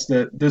podcast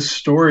that this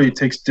story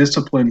takes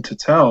discipline to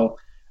tell.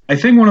 I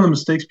think one of the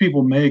mistakes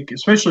people make,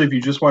 especially if you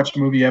just watched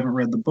the movie, you haven't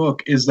read the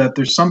book, is that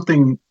there's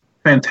something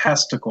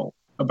fantastical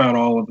about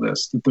all of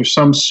this. That there's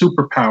some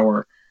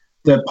superpower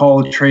that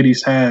Paul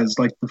Atreides has,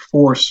 like the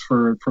Force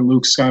for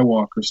Luke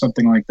Skywalker,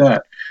 something like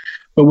that.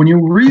 But when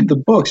you read the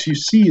books, you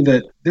see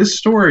that this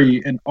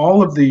story and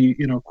all of the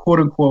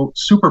quote unquote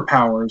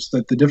superpowers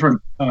that the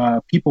different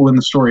people in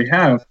the story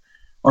have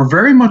are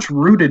very much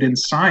rooted in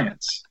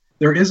science.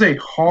 There is a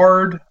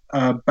hard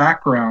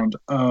background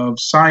of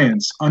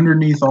science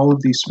underneath all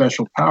of these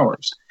special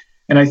powers.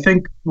 And I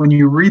think when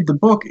you read the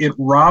book, it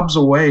robs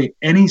away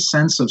any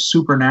sense of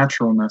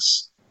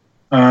supernaturalness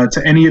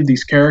to any of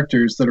these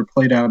characters that are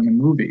played out in the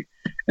movie.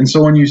 And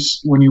so when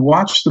you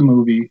watch the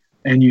movie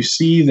and you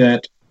see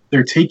that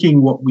they're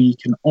taking what we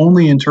can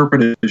only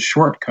interpret as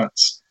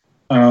shortcuts,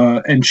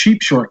 and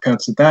cheap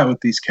shortcuts at that,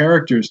 with these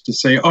characters, to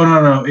say, oh,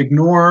 no,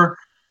 ignore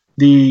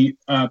the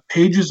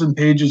pages and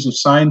pages of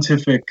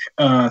scientific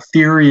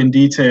theory and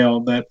detail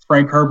that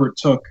Frank Herbert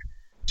took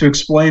to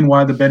explain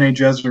why the Bene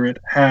Gesserit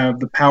have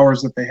the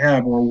powers that they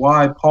have, or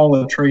why Paul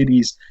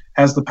Atreides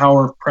has the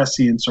power of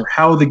prescience, or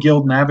how the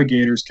Guild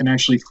navigators can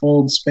actually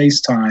fold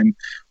space-time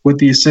with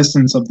the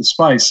assistance of the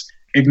spice.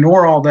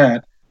 Ignore all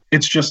that.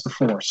 It's just the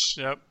Force.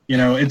 Yep.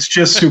 It's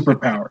just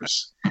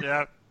superpowers.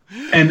 Yep.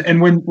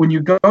 And when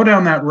you go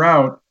down that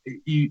route,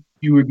 you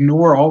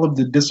ignore all of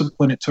the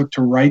discipline it took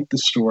to write the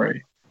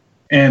story.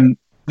 And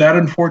that,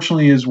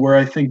 unfortunately, is where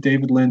I think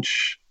David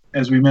Lynch,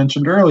 as we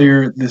mentioned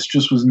earlier, this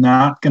just was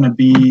not going to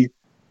be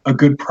a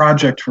good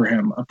project for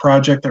him, a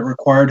project that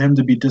required him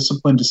to be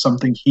disciplined to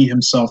something he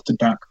himself did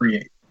not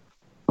create.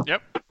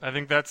 Yep. I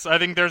think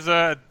there's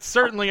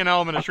certainly an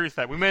element of truth to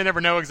that. We may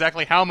never know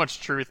exactly how much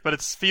truth, but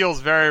it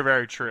feels very,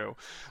 very true.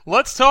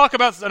 Let's talk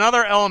about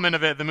another element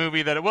of it, the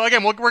movie that, well,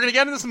 again, we're going to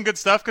get into some good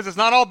stuff because it's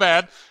not all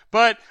bad,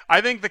 but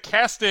I think the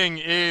casting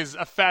is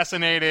a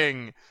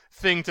fascinating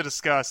thing to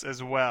discuss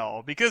as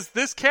well, because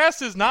this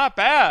cast is not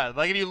bad.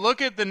 Like, if you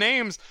look at the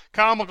names,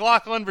 Kyle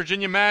MacLachlan,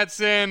 Virginia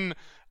Madsen,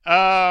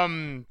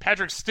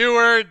 Patrick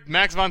Stewart,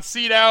 Max von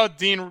Sydow,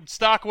 Dean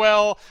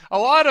Stockwell, a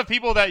lot of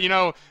people that,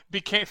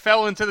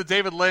 fell into the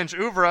David Lynch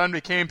oeuvre and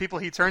became people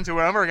he turned to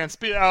over again.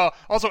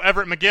 Also,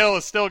 Everett McGill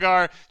is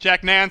Stilgar.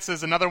 Jack Nance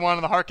is another one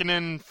of the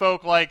Harkonnen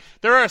folk. Like,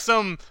 there are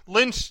some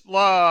Lynch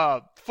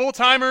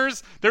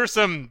full-timers. There's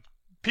some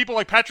people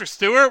like Patrick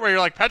Stewart, where you're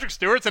like, Patrick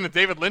Stewart's in a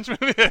David Lynch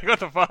movie? Like, what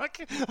the fuck?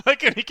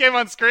 Like, when he came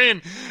on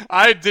screen,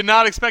 I did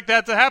not expect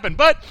that to happen.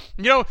 But,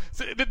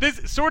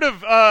 this sort of,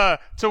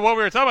 to what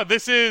we were talking about,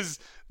 this is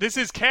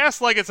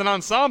cast like it's an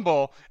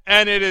ensemble,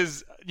 and it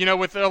is,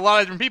 with a lot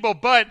of different people,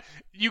 but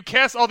you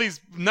cast all these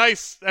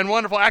nice and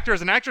wonderful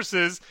actors and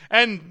actresses,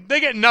 and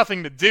they get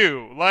nothing to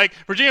do. Like,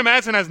 Virginia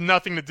Madsen has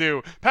nothing to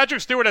do. Patrick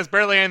Stewart has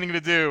barely anything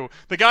to do.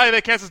 The guy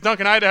they cast as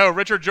Duncan Idaho,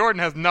 Richard Jordan,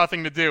 has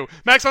nothing to do.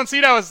 Max von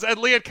Sydow is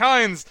Liet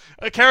Kynes,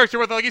 a character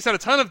with, like you said, a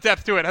ton of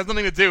depth to it, has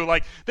nothing to do.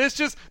 Like,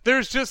 it's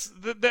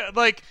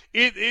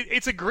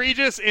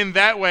egregious in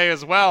that way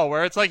as well,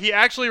 where it's like he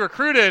actually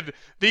recruited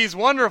these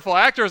wonderful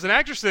actors and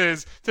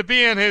actresses to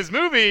be in his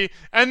movie,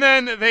 and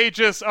then they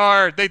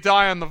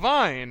die on the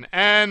vine.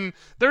 And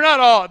they're not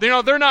all,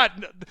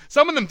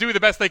 some of them do the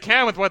best they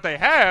can with what they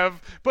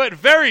have, but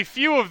very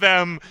few of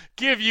them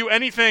give you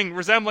anything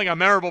resembling a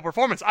memorable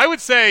performance. I would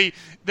say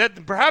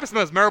that perhaps the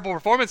most memorable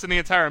performance in the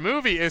entire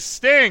movie is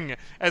Sting,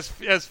 as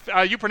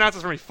you pronounce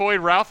this for me, Floyd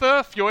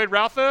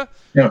Routha?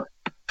 Yeah.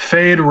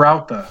 Fade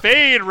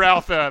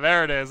Routha.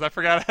 There it is. I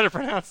forgot how to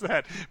pronounce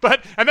that.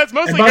 And that's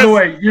mostly. And by the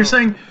way, you're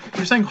saying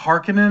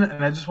Harkonnen,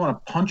 and I just want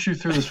to punch you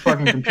through this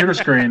fucking computer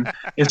screen.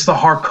 It's the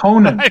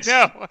Harkonnens. I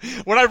know.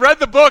 When I read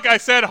the book, I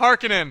said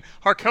Harkonnen.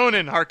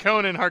 Harkonnen.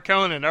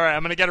 All right,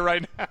 I'm gonna get it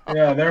right now.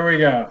 Yeah, there we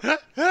go.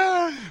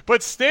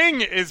 But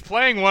Sting is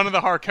playing one of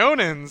the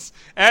Harkonnens,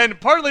 and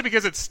partly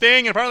because it's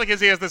Sting, and partly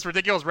because he has this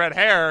ridiculous red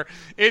hair,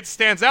 it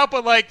stands out.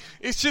 But like,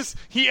 it's just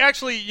he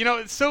actually,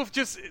 it's so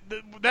just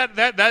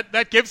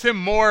that gives him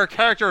more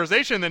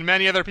characterization than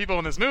many other people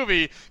in this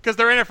movie, because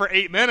they're in it for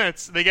 8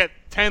 minutes. They get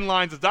 10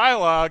 lines of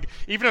dialogue,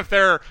 even if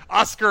they're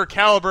Oscar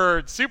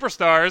caliber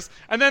superstars,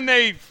 and then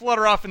they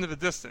flutter off into the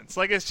distance.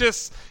 Like, it's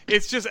just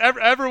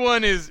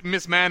everyone is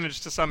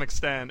mismanaged to some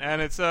extent,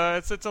 and it's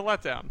a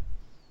letdown.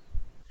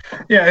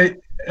 Yeah,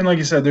 and like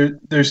you said,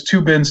 there's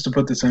two bins to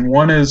put this in.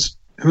 One is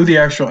who the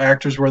actual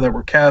actors were that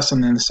were cast,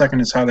 and then the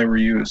second is how they were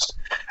used.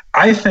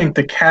 I think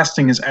the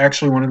casting is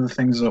actually one of the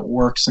things that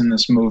works in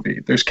this movie.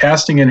 There's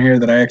casting in here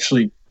that I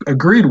actually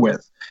agreed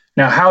with.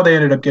 Now, how they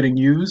ended up getting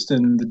used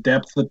and the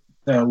depth that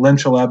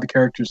Lynch allowed the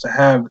characters to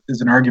have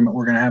is an argument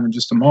we're going to have in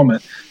just a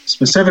moment,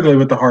 specifically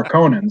with the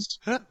Harkonnens.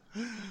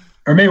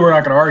 Or maybe we're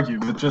not going to argue,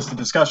 but just a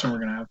discussion we're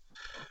going to have.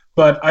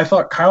 But I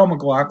thought Kyle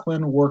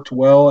MacLachlan worked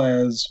well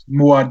as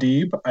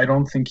Muad'Dib. I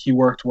don't think he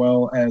worked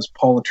well as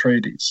Paul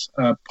Atreides.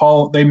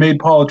 They made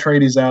Paul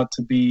Atreides out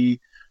to be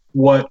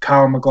what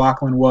Kyle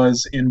MacLachlan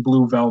was in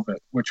Blue Velvet,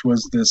 which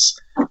was this,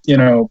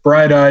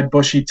 bright-eyed,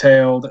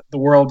 bushy-tailed, the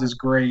world is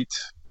great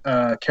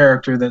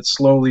character that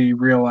slowly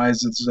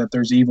realizes that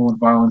there's evil and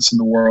violence in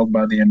the world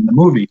by the end of the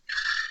movie.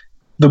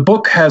 The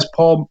book has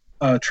Paul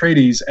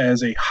Atreides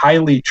as a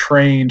highly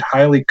trained,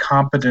 highly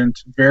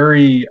competent,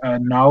 very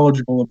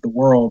knowledgeable of the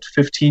world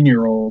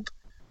 15-year-old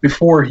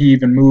before he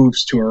even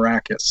moves to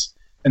Arrakis.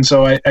 And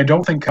so I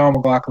don't think Kyle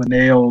MacLachlan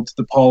nailed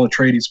the Paul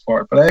Atreides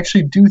part, but I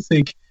actually do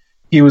think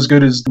he was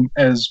good as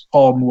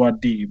Paul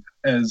Muad'Dib,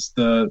 as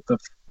the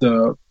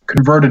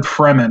converted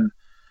Fremen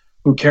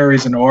who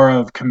carries an aura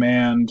of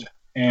command,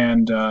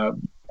 and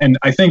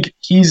I think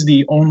he's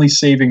the only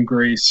saving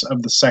grace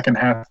of the second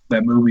half of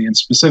that movie, and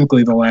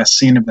specifically the last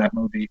scene of that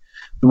movie.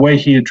 The way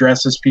he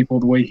addresses people,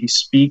 the way he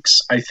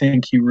speaks, I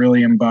think he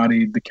really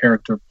embodied the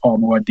character of Paul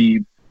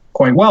Muad'Dib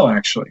quite well,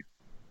 actually.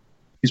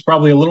 He's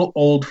probably a little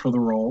old for the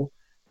role,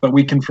 but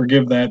we can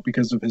forgive that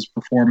because of his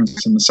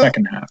performance in the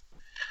second half.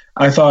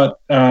 I thought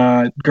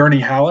Gurney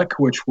Halleck,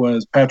 which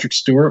was Patrick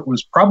Stewart,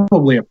 was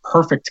probably a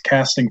perfect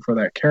casting for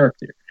that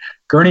character.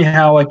 Gurney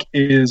Halleck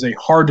is a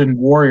hardened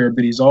warrior,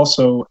 but he's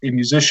also a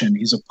musician.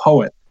 He's a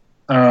poet.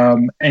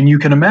 And you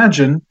can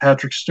imagine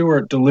Patrick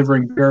Stewart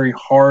delivering very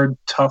hard,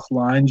 tough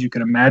lines. You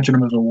can imagine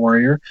him as a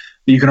warrior.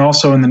 But you can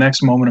also, in the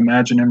next moment,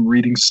 imagine him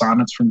reading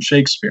sonnets from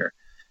Shakespeare.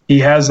 He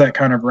has that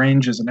kind of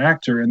range as an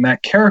actor, and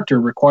that character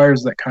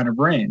requires that kind of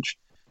range.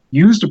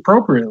 Used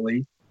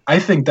appropriately, I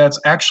think that's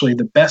actually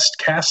the best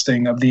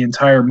casting of the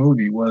entire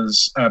movie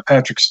was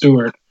Patrick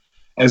Stewart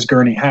as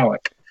Gurney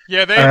Halleck.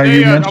 Yeah,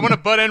 I want to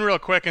butt in real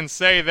quick and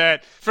say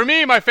that, for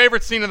me, my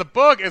favorite scene in the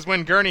book is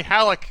when Gurney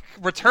Halleck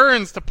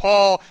returns to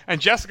Paul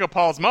and Jessica,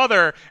 Paul's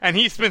mother, and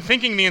he's been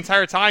thinking the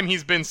entire time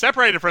he's been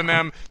separated from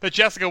them that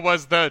Jessica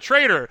was the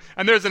traitor.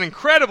 And there's an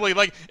incredibly,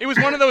 it was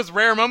one of those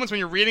rare moments when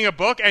you're reading a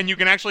book and you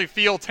can actually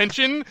feel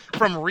tension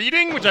from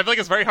reading, which I feel like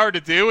is very hard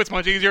to do. It's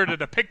much easier to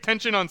depict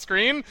tension on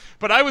screen.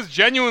 But I was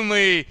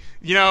genuinely,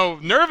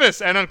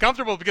 nervous and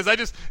uncomfortable because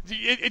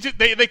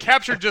they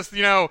captured just,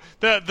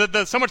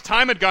 the so much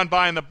time had gone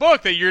by in the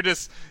book that you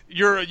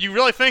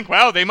really think,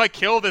 wow, they might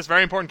kill this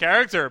very important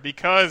character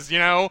because,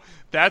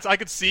 I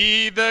could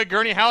see the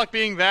Gurney Halleck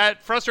being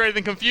that frustrated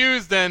and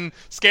confused and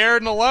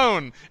scared and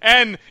alone.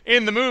 And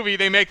in the movie,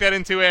 they make that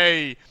into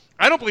I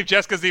don't believe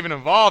Jessica's even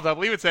involved. I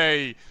believe it's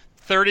a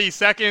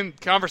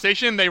 30-second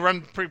conversation.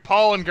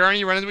 Paul and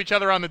Gurney run into each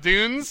other on the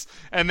dunes,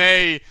 and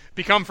they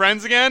become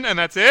friends again, and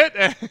that's it.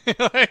 And,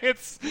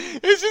 it's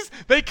just,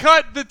 they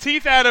cut the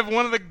teeth out of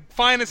one of the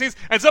finest scenes,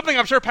 and something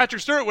I'm sure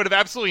Patrick Stewart would have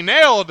absolutely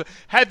nailed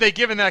had they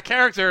given that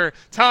character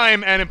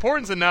time and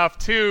importance enough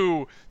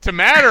to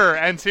matter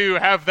and to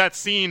have that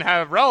scene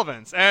have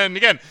relevance. And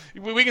again,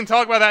 we can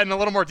talk about that in a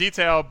little more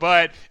detail,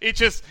 but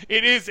it's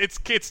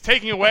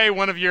taking away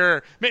one of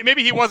your,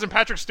 maybe he wasn't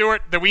Patrick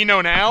Stewart that we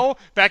know now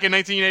back in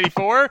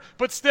 1984,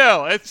 but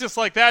still, it's just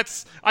I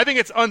think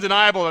it's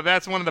undeniable that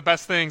that's one of the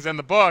best things in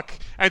the book,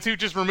 and to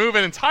just remove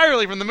it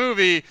entirely from the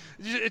movie,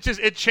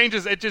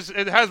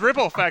 it has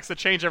ripple effects that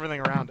change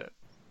everything around it.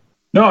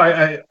 No,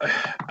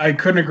 I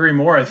couldn't agree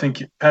more. I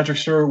think Patrick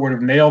Stewart would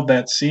have nailed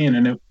that scene,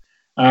 and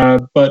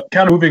but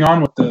kind of moving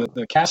on with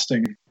the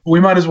casting, we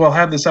might as well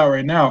have this out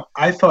right now.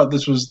 I thought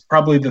this was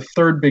probably the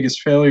third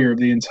biggest failure of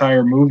the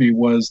entire movie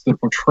was the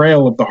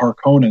portrayal of the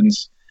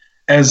Harkonnens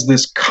as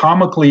this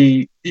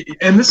comically,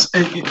 and this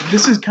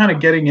is kind of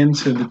getting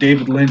into the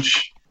David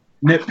Lynch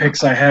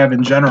nitpicks I have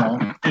in general,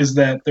 is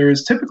that there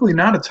is typically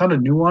not a ton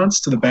of nuance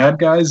to the bad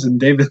guys in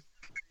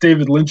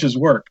David Lynch's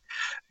work.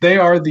 They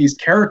are these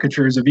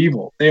caricatures of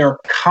evil. They are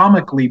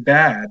comically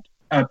bad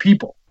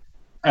people.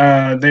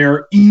 They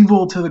are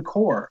evil to the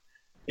core.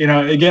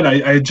 Again,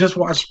 I just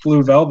watched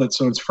Blue Velvet,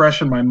 so it's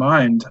fresh in my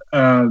mind.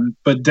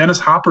 But Dennis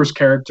Hopper's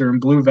character in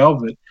Blue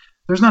Velvet,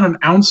 there's not an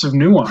ounce of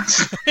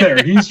nuance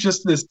there. He's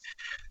just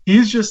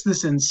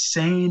this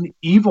insane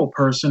evil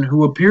person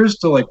who appears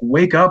to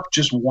wake up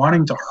just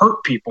wanting to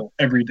hurt people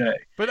every day.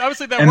 But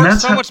obviously that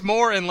works so much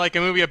more in a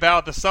movie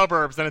about the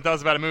suburbs than it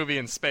does about a movie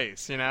in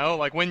space,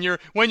 when you're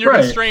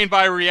right. Constrained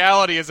by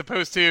reality as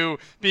opposed to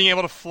being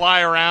able to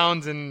fly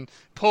around and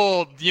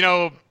pull,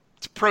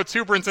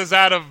 protuberances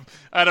out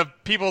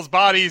of people's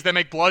bodies that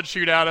make blood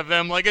shoot out of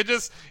them.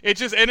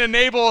 It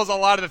enables a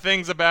lot of the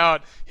things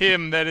about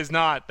him that is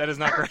not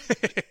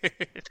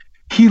great.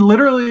 He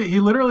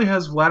literally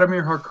has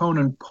Vladimir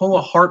Harkonnen pull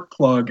a heart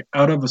plug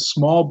out of a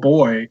small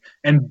boy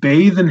and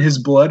bathe in his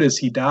blood as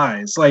he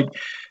dies. The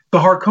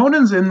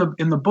Harkonnens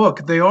in the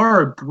book, they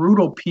are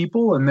brutal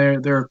people, and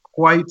they're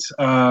quite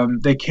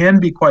they can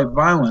be quite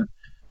violent.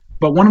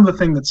 But one of the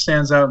things that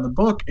stands out in the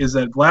book is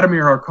that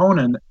Vladimir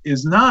Harkonnen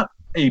is not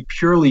a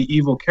purely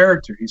evil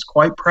character. He's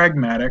quite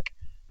pragmatic.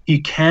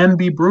 He can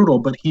be brutal,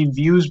 but he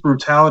views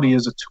brutality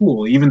as a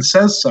tool. He even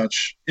says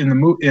such in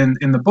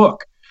the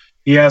book.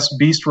 He asks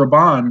Beast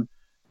Raban,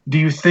 "Do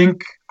you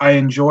think I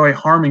enjoy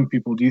harming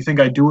people? Do you think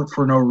I do it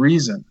for no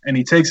reason?" And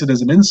he takes it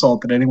as an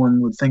insult that anyone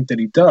would think that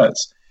he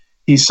does.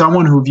 He's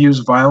someone who views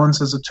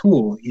violence as a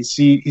tool.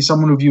 He's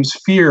someone who views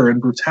fear and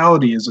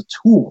brutality as a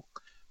tool.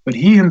 But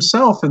he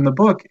himself in the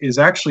book is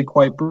actually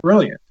quite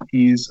brilliant.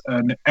 He's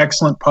an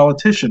excellent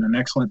politician, an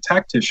excellent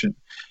tactician.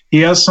 He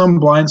has some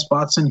blind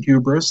spots and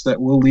hubris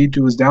that will lead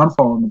to his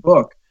downfall in the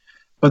book.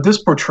 But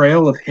this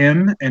portrayal of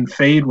him and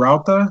Fade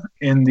Rauta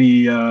in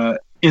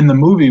the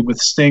movie with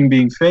Sting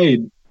being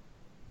Fade,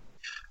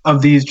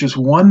 of these just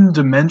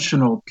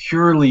one-dimensional,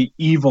 purely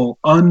evil,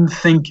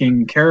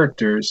 unthinking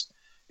characters,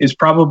 is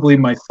probably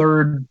my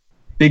third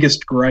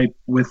biggest gripe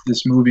with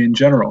this movie in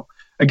general.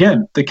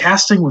 Again, the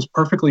casting was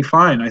perfectly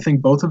fine. I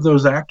think both of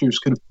those actors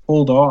could have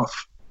pulled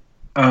off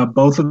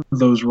both of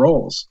those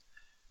roles.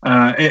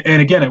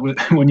 And again,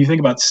 when you think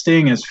about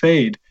Sting as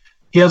Fade,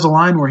 he has a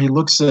line where he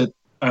looks at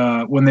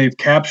when they've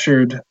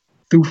captured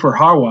Thufir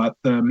Hawat,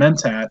 the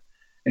Mentat,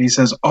 and he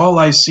says, "All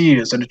I see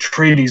is an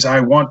Atreides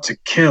I want to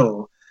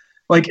kill."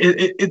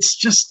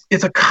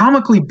 It's a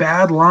comically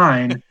bad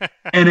line,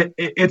 and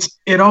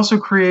it also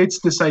creates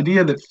this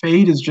idea that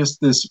Fade is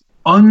just this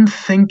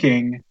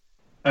unthinking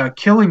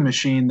killing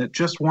machine that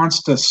just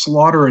wants to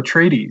slaughter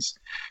Atreides.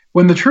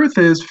 When the truth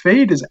is,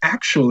 Fade is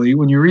actually,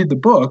 when you read the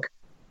book,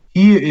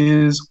 he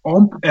is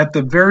at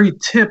the very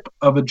tip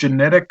of a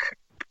genetic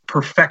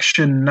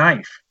perfection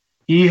knife.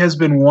 He has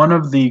been one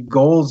of the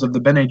goals of the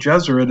Bene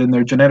Gesserit in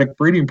their genetic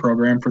breeding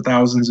program for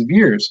thousands of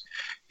years.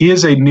 He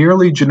is a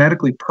nearly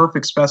genetically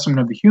perfect specimen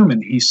of a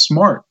human. He's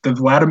smart.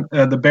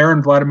 The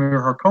Baron Vladimir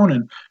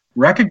Harkonnen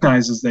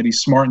recognizes that he's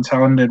smart and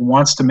talented and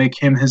wants to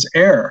make him his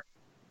heir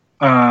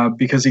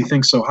because he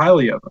thinks so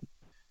highly of him.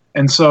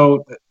 And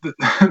so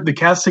the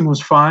casting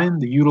was fine.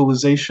 The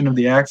utilization of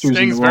the actors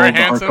in the role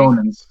of the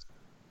Harkonnens.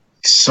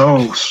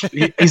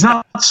 He's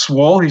not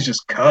swole. He's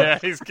just cut. Yeah,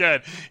 he's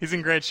good. He's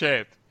in great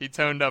shape. He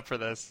toned up for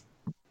this.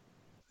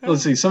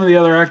 Let's see. Some of the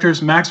other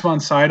actors, Max von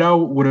Sydow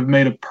would have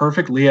made a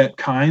perfect Liet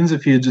Kynes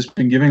if he had just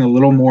been given a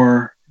little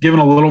more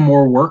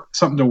work,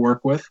 something to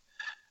work with.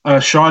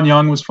 Sean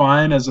Young was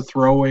fine as a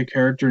throwaway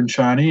character in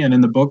Chani, and in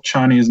the book,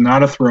 Chani is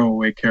not a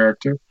throwaway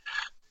character.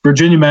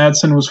 Virginia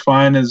Madsen was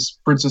fine as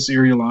Princess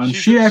Irulan.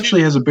 She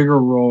actually has a bigger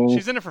role.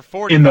 She's in it for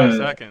 45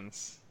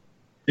 seconds.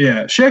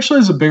 Yeah, she actually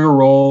has a bigger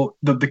role.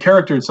 The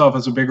character itself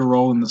has a bigger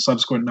role in the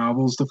subsequent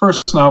novels. The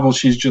first novel,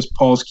 she's just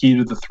Paul's key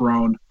to the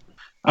throne.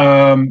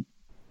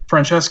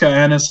 Francesca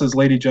Annis as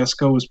Lady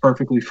Jessica was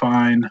perfectly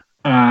fine.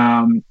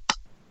 An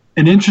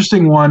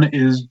interesting one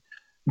is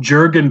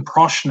Jurgen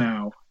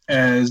Prochnow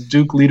as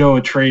Duke Leto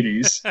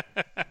Atreides.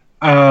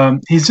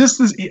 He's just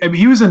this. I mean,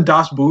 he was in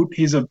Das Boot.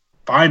 He's a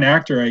fine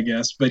actor, I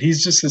guess, but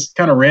he's just this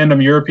kind of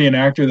random European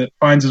actor that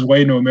finds his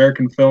way into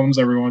American films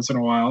every once in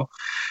a while.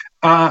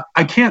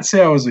 I can't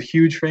say I was a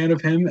huge fan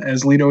of him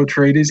as Leto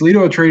Atreides.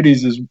 Leto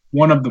Atreides is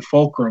one of the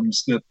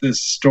fulcrums that this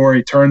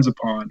story turns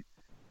upon.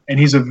 And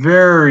he's a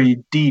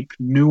very deep,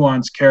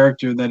 nuanced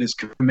character that is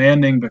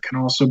commanding but can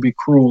also be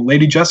cruel.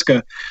 Lady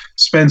Jessica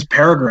spends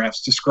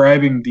paragraphs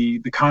describing the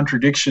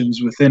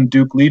contradictions within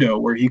Duke Leto,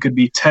 where he could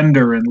be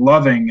tender and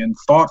loving and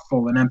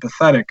thoughtful and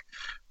empathetic,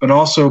 but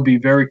also be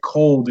very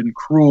cold and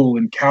cruel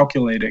and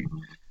calculating.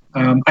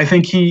 I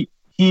think he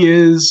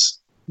is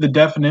the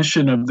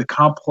definition of the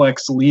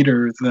complex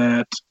leader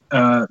that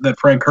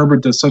Frank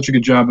Herbert does such a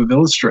good job of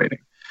illustrating.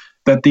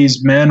 That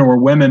these men or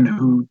women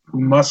who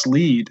must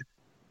lead,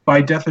 by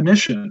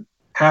definition,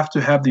 have to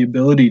have the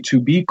ability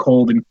to be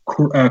cold and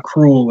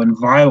cruel and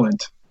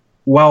violent,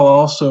 while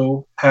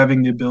also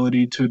having the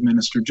ability to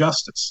administer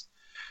justice.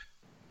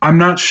 I'm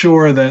not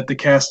sure that the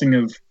casting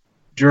of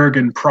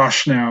Jurgen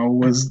Prochnow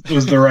was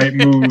the right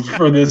move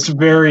for this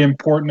very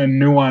important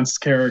and nuanced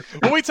character.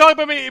 Well, we talk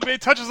about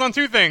it touches on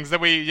two things that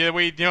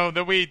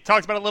we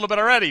talked about a little bit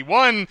already.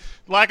 One,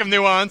 lack of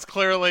nuance.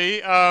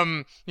 Clearly,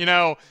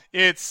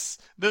 it's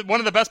one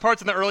of the best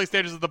parts in the early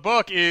stages of the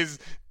book is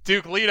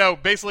Duke Leto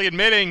basically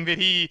admitting that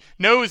he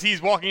knows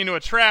he's walking into a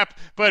trap,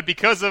 but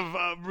because of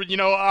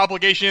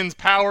obligations,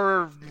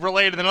 power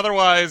related and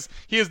otherwise,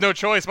 he has no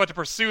choice but to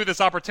pursue this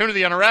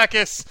opportunity on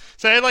Arrakis.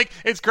 So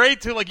it's great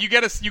to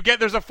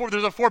there's a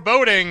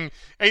foreboding.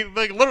 You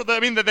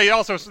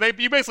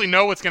basically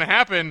know what's going to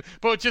happen,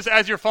 but just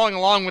as you're following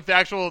along with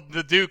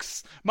the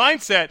Duke's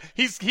mindset,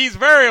 he's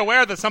very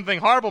aware that something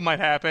horrible might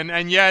happen,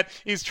 and yet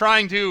he's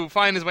trying to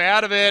find his way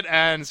out of it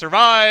and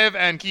survive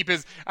and keep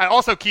his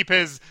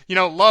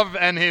love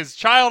and his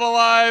child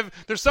alive.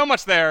 There's so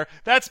much there.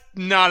 That's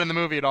not in the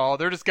movie at all.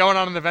 They're just going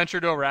on an adventure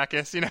to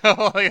Arrakis,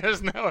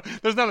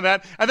 there's none of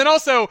that. And then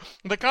also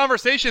the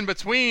conversation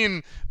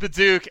between the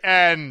Duke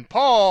and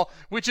Paul,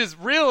 which is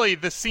really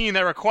the scene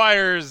that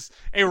requires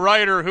a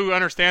writer who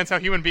understands how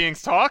human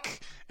beings talk.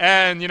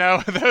 And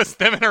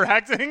them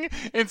interacting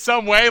in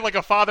some way like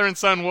a father and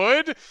son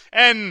would,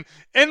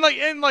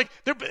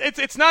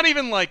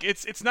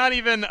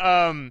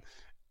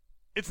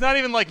 it's not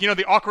even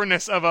the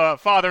awkwardness of a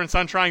father and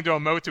son trying to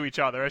emote to each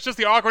other. It's just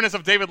the awkwardness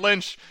of David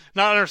Lynch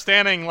not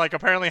understanding,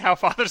 apparently how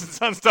fathers and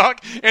sons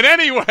talk in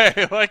any way,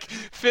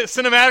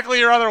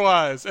 cinematically or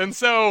otherwise. And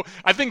so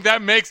I think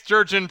that makes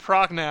Jurgen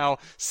Prochnow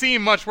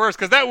seem much worse,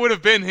 because that would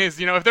have been his,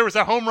 if there was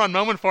a home run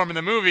moment for him in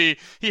the movie,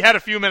 he had a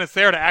few minutes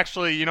there to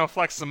actually,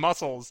 flex some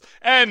muscles.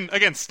 And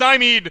again,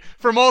 stymied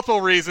for multiple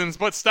reasons,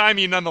 but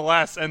stymied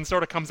nonetheless, and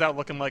sort of comes out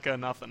looking like a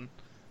nothing.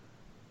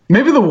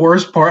 Maybe the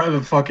worst part of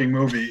the fucking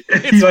movie.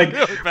 He's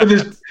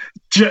with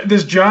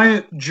this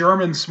giant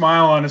German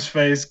smile on his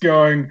face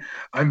going,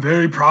 "I'm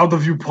very proud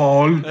of you,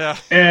 Paul." Yeah.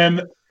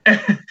 And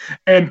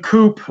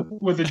Coop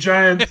with a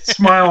giant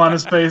smile on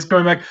his face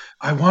going back,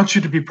 "I want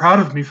you to be proud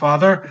of me,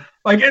 Father."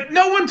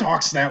 No one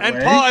talks that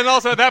way. Paul, and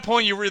also at that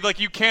point,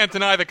 you can't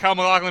deny that Kyle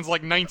MacLachlan's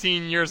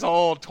 19 years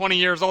old, 20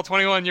 years old,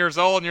 21 years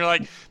old, and you're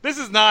like, this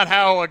is not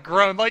how a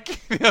grown,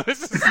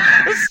 this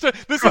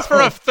is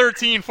for a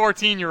 13,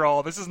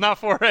 14-year-old. This is not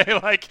for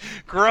a,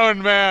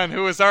 grown man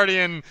who is already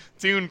in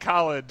Dune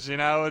College,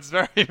 It's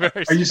very,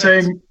 very Are you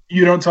saying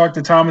you don't talk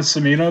to Thomas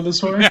Semino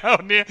this way? No,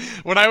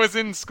 when I was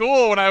in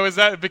school, when I was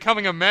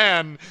becoming a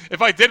man,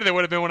 if I did it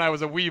would have been when I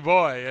was a wee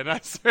boy, and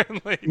I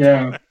certainly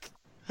don't.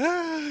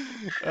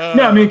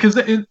 Because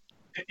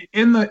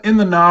in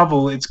the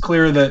novel, it's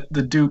clear that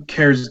the Duke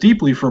cares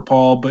deeply for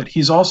Paul, but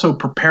he's also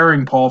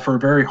preparing Paul for a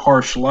very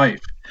harsh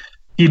life.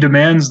 He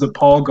demands that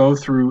Paul go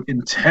through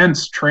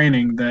intense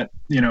training that,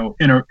 in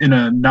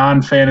a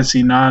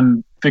non-fantasy,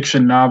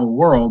 non-fiction novel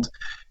world,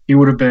 he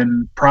would have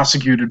been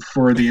prosecuted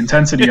for the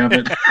intensity of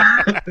it.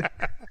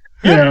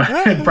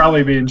 And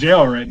probably be in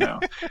jail right now.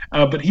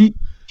 But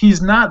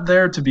he's not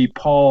there to be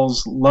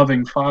Paul's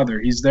loving father.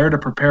 He's there to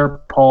prepare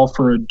Paul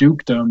for a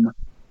dukedom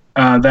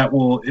that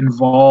will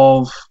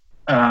involve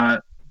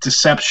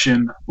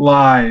deception,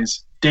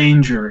 lies,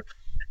 danger,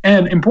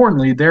 and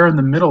importantly, they're in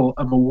the middle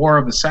of a war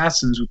of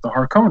assassins with the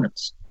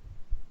Harkonnens.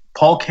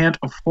 Paul can't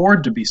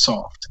afford to be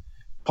soft.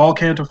 Paul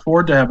can't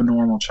afford to have a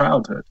normal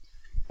childhood.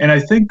 And I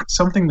think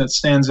something that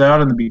stands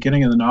out in the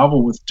beginning of the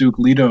novel with Duke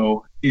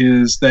Leto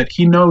is that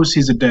he knows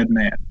he's a dead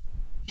man.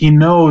 He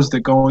knows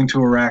that going to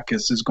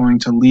Arrakis is going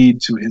to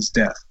lead to his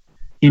death.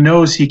 He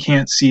knows he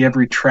can't see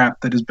every trap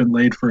that has been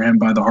laid for him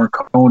by the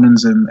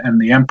Harkonnens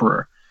and the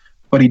Emperor.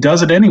 But he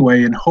does it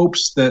anyway in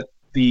hopes that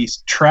the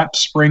trap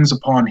springs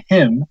upon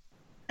him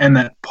and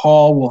that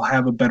Paul will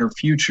have a better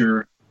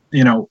future.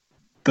 You know,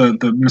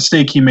 the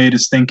mistake he made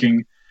is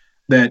thinking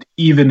that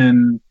even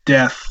in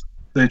death,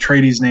 the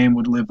Atreides name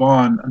would live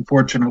on.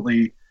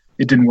 Unfortunately,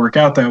 it didn't work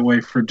out that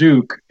way for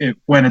Duke.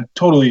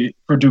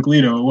 For Duke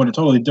Leto, it went a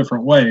totally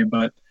different way.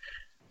 But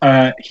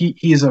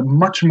he's a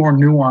much more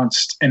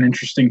nuanced and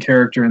interesting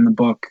character in the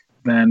book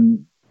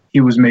than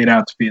he was made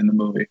out to be in the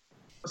movie.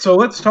 So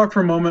let's talk for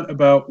a moment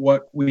about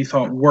what we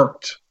thought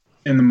worked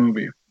in the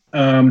movie.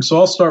 So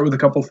I'll start with a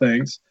couple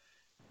things.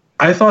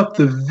 I thought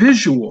the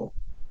visual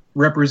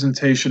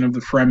representation of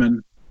the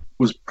Fremen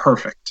was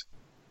perfect.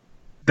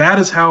 That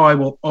is how I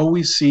will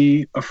always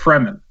see a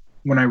Fremen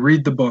when I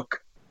read the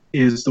book,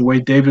 is the way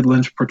David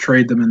Lynch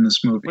portrayed them in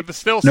this movie. With the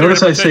still suit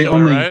Notice in I say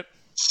only, right?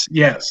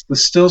 Yes, the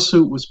still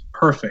suit was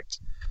perfect.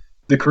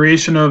 The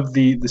creation of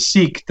the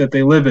Sikh that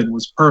they live in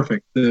was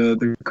perfect.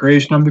 The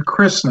creation of the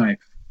Chris knife.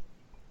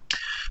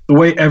 The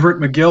way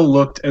Everett McGill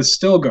looked as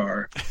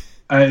Stilgar.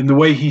 And the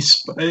way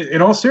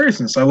in all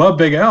seriousness, I love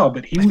Big Al,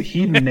 but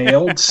he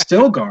nailed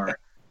Stilgar.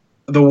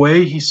 The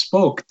way he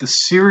spoke, the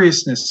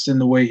seriousness in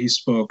the way he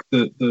spoke,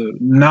 the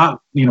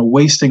not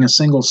wasting a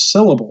single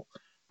syllable.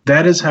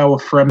 That is how a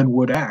Fremen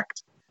would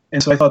act.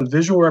 And so I thought the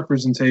visual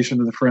representation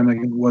of the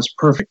Fremen was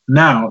perfect.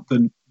 Now,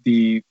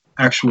 the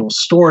actual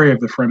story of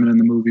the Fremen in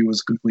the movie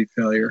was a complete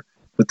failure,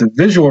 but the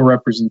visual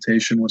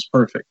representation was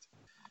perfect.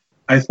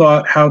 I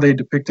thought how they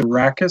depicted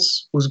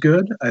Arrakis was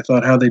good. I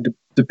thought how they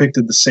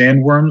depicted the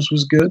sandworms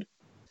was good.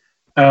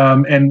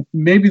 And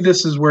maybe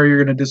this is where you're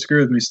going to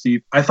disagree with me,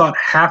 Steve. I thought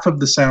half of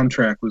the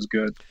soundtrack was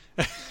good.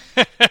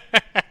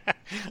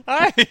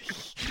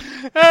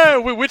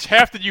 Which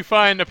half did you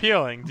find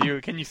appealing?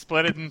 Can you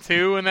split it in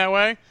two in that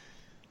way?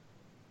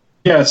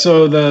 Yeah.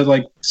 So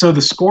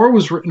the score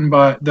was written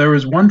by. There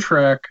was one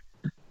track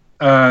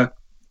from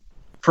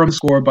the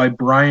score by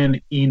Brian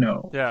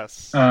Eno.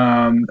 Yes.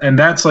 And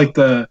that's like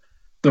the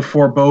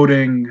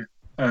foreboding.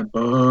 Did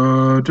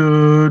you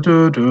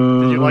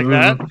like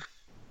that?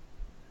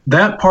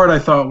 That part I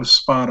thought was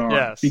spot on.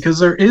 Yes. Because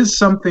there is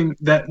something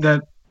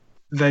that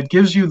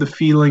gives you the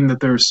feeling that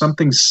there's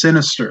something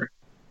sinister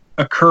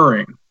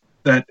occurring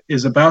that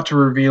is about to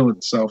reveal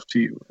itself to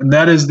you, and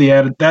that is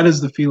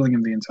the feeling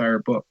of the entire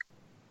book.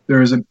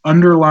 There is an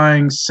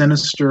underlying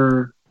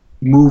sinister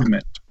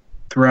movement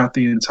throughout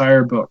the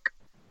entire book,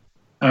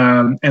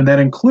 and that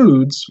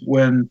includes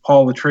when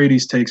Paul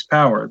Atreides takes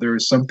power. There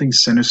is something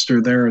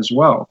sinister there as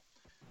well.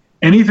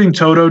 Anything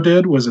Toto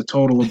did was a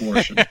total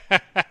abortion.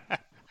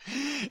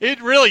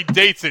 It really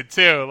dates it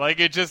too. Like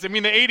the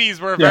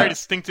 80s were a very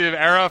distinctive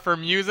era for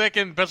music,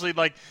 and especially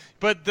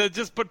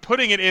but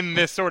putting it in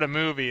this sort of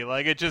movie,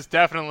 like it just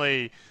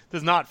definitely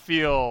does not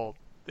feel.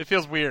 It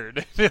feels weird.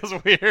 It feels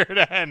weird,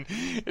 and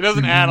it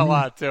doesn't add a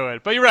lot to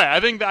it. But you're right. I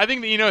think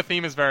the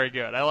theme is very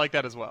good. I like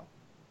that as well.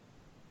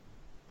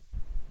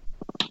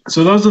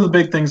 So those are the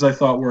big things I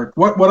thought worked.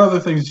 What other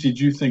things did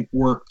you think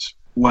worked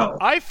well?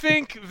 I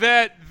think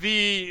that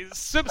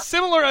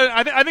similar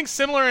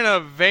in a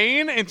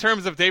vein in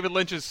terms of David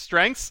Lynch's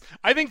strengths.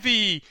 I think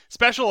the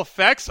special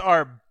effects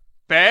are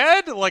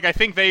bad. Like, I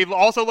think they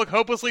also look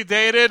hopelessly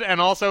dated and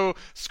also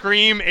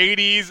scream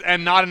 80s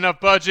and not enough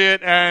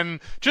budget and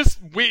just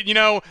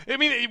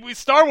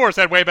Star Wars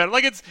had way better.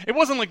 Like, it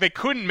wasn't like they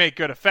couldn't make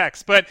good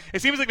effects, but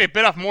it seems like they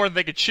bit off more than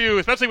they could chew,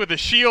 especially with the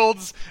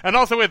shields and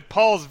also with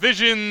Paul's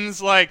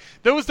visions. Like,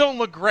 those don't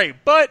look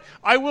great. But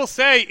I will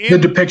say the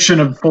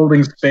depiction of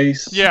folding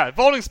space. Yeah,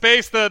 folding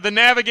space, the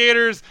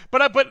navigators,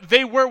 but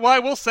they were, what I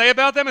will say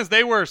about them is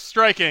they were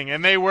striking,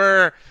 and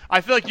I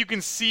feel like you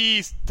can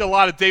see a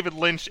lot of David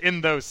Lynch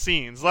in those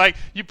scenes. Like,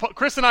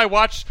 Chris and I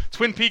watched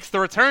Twin Peaks: The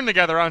Return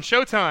together on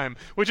Showtime,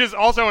 which is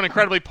also an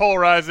incredibly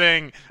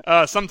polarizing,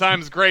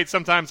 sometimes great,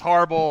 sometimes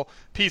horrible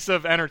piece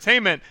of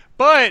entertainment.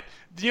 But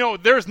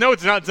there's no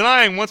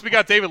denying once we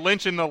got David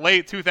Lynch in the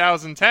late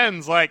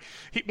 2010s,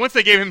 once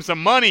they gave him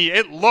some money,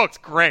 it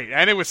looked great,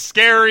 and it was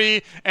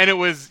scary, and it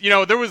was,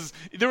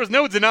 there was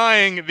no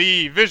denying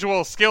the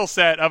visual skill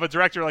set of a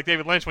director like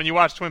David Lynch when you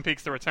watch Twin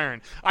Peaks: The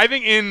Return. I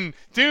think in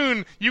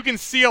Dune, you can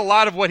see a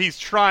lot of what he's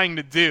trying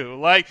to do.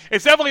 Like,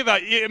 it's definitely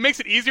it makes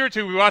it easier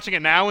to be watching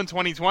it now in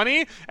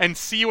 2020 and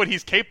see what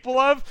he's capable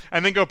of,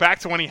 and then go back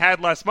to when he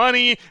had less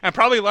money and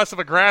probably less of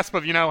a grasp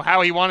of,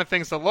 how he wanted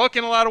things to look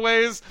in a lot of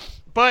ways.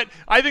 But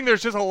I think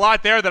there's just a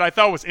lot there that I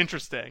thought was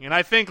interesting, and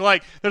I think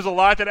there's a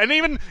lot that, and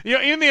even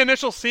the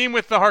initial scene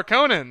with the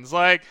Harkonnens,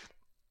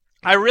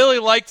 I really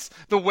liked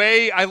the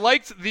way, I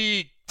liked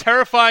the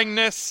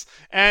terrifyingness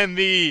and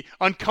the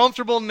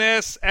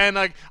uncomfortableness, and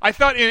like I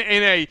thought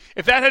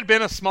if that had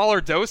been a smaller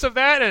dose of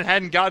that and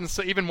hadn't gotten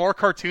even more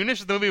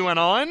cartoonish as the movie went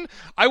on,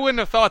 I wouldn't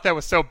have thought that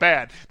was so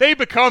bad. They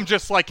become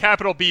just like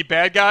capital B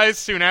bad guys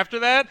soon after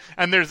that,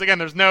 and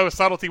there's no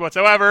subtlety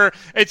whatsoever.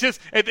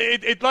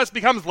 It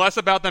becomes less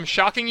about them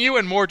shocking you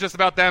and more just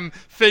about them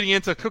fitting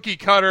into cookie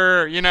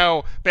cutter,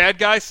 bad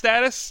guy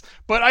status.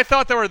 But I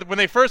thought when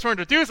they first were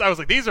introduced, I was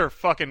like, these are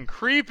fucking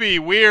creepy,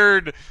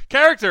 weird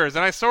characters,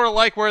 and I sort of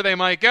like where they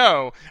might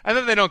go. And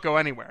then they don't go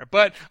anywhere.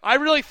 But I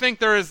really think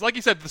there is, like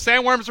you said, the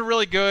sandworms are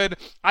really good.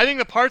 I think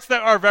the parts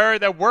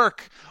that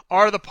work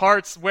are the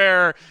parts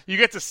where you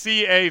get to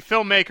see a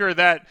filmmaker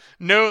that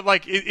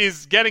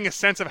is getting a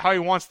sense of how he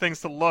wants things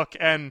to look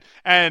and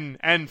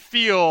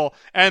feel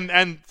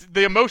and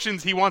the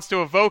emotions he wants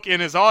to evoke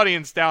in his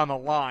audience down the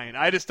line.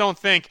 I just don't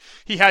think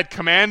he had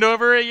command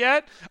over it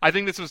yet. I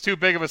think this was too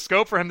big of a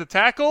scope for him to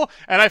tackle,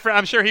 and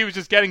I'm sure he was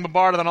just getting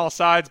bombarded on all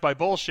sides by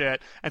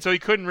bullshit, and so he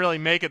couldn't really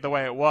make it the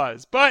way it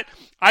was. But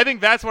I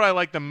think that's what I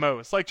like the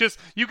most. Like, just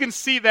you can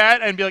see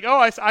that and be like,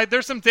 oh,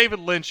 there's some David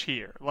Lynch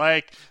here.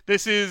 Like,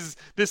 this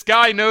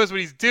guy knows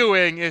what he's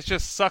doing. It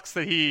just sucks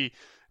that he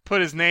put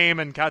his name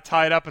and got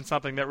tied up in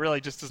something that really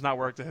just does not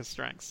work to his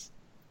strengths.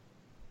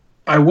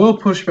 I will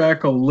push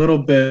back a little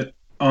bit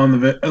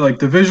on the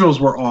visuals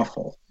were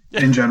awful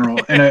in general,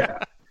 and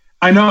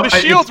I know the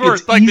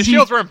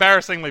shields were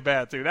embarrassingly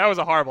bad too. That was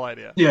a horrible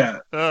idea. Yeah.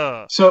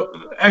 Ugh. So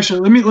actually,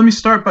 let me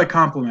start by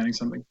complimenting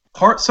something.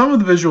 Some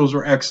of the visuals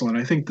were excellent.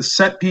 I think the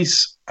set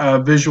piece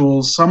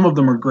visuals, some of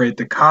them are great.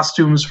 The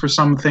costumes for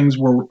some things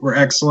were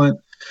excellent.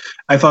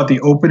 I thought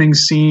the opening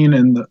scene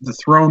in the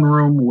throne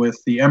room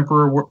with the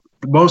Emperor,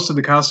 most of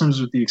the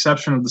costumes, with the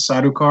exception of the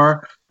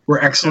Sardaukar,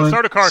 were excellent.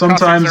 Yeah, Sardaukar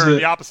costumes are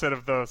the opposite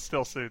of the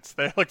still suits.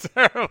 They look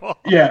terrible.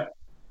 Yeah,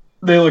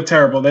 they look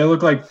terrible. They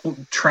look like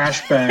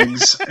trash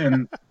bags,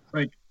 and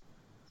like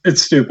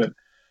it's stupid.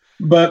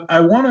 But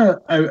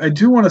I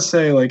do want to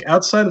say, like,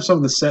 outside of some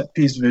of the set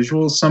piece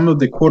visuals, some of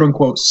the quote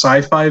unquote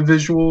sci-fi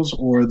visuals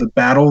or the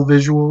battle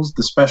visuals,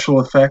 the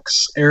special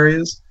effects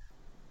areas,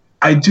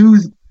 I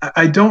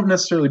don't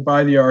necessarily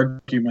buy the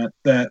argument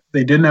that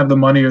they didn't have the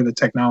money or the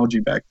technology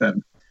back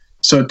then.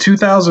 So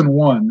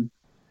 2001,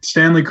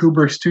 Stanley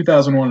Kubrick's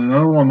 2001,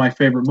 another one of my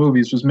favorite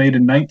movies, was made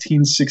in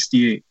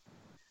 1968.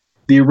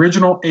 The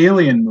original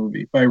Alien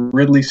movie by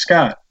Ridley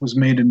Scott was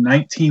made in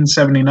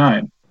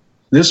 1979.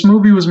 This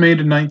movie was made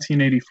in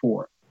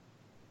 1984.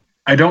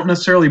 I don't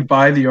necessarily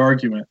buy the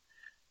argument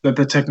that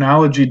the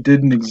technology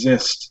didn't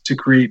exist to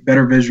create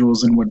better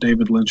visuals than what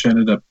David Lynch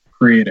ended up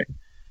creating.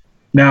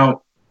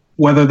 Now,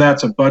 whether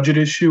that's a budget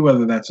issue,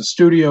 whether that's a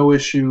studio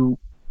issue,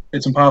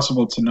 it's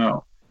impossible to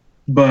know.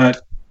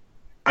 But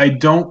I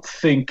don't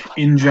think,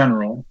 in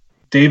general,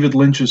 David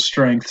Lynch's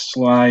strengths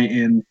lie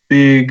in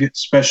big,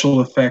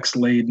 special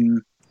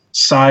effects-laden,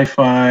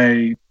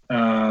 sci-fi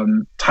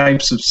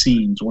types of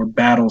scenes or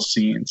battle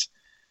scenes.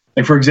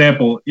 Like, for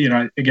example,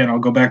 again, I'll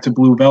go back to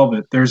Blue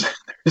Velvet. There's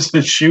this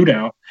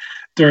shootout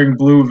during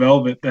Blue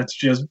Velvet that's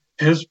just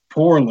piss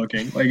poor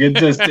looking. Like,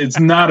 it's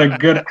not a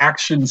good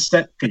action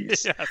set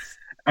piece.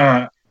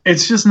 Yes.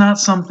 It's just not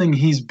something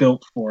he's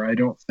built for, I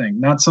don't think.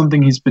 Not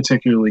something he's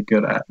particularly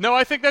good at. No,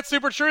 I think that's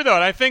super true, though.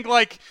 And I think,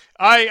 like,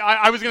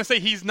 I was going to say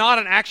he's not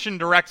an action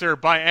director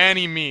by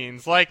any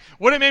means. Like,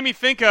 what it made me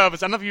think of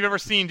is, I don't know if you've ever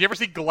seen, do you ever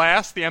see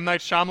Glass, the M. Night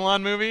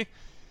Shyamalan movie?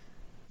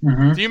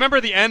 Mm-hmm. Do you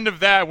remember the end of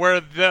that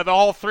where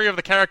all three of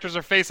the characters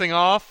are facing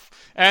off?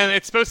 And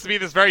it's supposed to be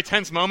this very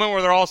tense moment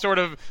where they're all sort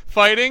of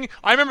fighting.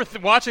 I remember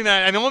watching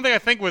that, and the only thing I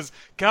think was,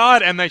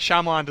 God, M. Night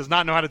Shyamalan does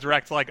not know how to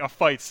direct, like, a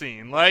fight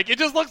scene. Like, it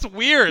just looks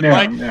weird.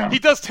 He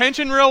does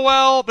tension real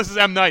well. This is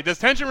M. Night. Does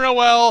tension real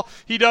well.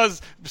 He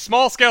does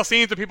small-scale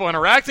scenes with people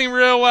interacting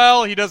real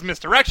well. He does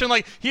misdirection.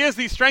 Like, he has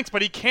these strengths,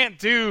 but he can't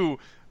do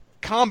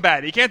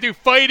combat. He can't do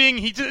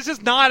fighting. It's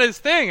just not his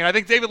thing. And I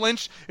think David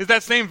Lynch is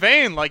that same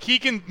vein. Like, he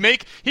can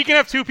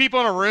have two people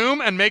in a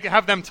room and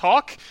have them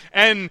talk,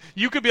 and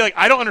you could be like,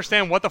 I don't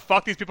understand what the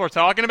fuck these people are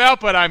talking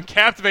about, but I'm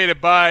captivated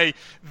by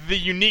the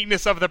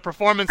uniqueness of the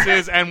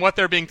performances and what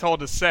they're being told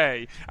to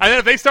say. And then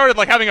if they started,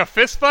 like, having a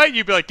fist fight,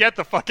 you'd be like, get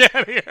the fuck out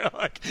of here.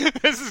 Like,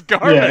 this is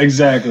garbage. Yeah,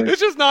 exactly.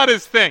 It's just not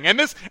his thing. And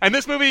this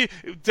movie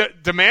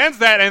demands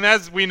that, and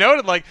as we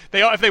noted, like,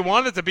 if they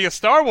wanted it to be a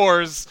Star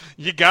Wars,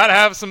 you gotta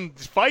have some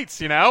fights,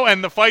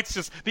 and the fights,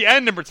 just the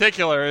end in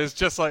particular, is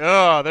just like,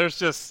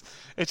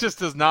 it just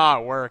does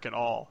not work at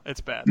all. It's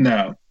bad.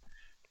 No.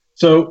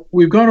 So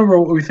we've gone over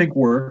what we think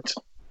worked.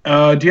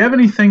 Do you have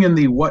anything in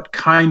the what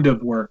kind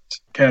of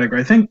worked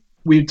category? I think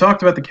we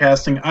talked about the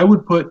casting. I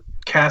would put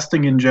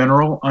casting in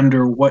general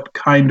under what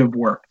kind of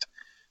worked.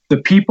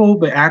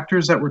 The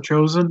actors that were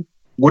chosen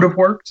would have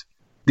worked.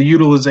 The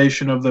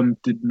utilization of them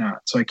did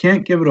not. So I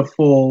can't give it a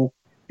full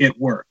it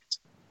worked.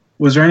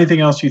 Was there anything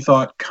else you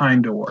thought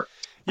kind of worked?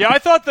 Yeah, I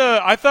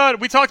thought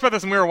we talked about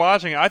this when we were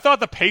watching it. I thought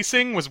the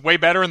pacing was way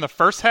better in the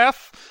first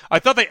half. I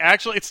thought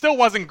it still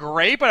wasn't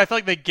great, but I felt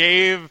like they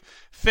gave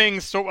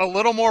things so a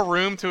little more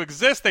room to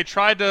exist. They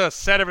tried to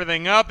set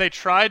everything up. They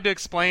tried to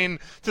explain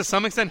to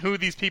some extent who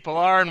these people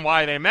are and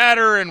why they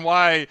matter and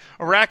why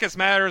Arrakis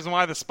matters and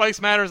why the spice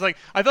matters. Like,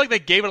 I feel like they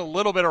gave it a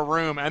little bit of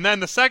room. And then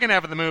the second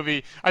half of the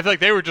movie, I feel like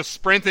they were just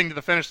sprinting to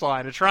the finish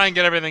line to try and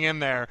get everything in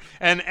there.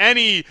 And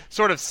any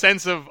sort of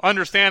sense of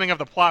understanding of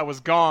the plot was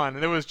gone.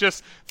 And it was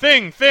just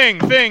thing.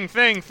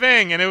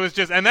 And it was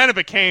just, and then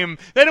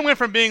it went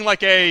from being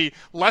like a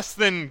less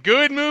than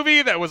good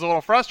movie that was a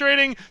little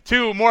frustrating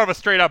to more of a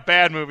straight up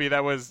bad movie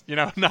that was,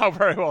 not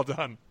very well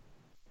done.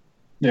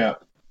 Yeah.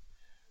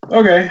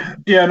 Okay.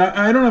 Yeah, and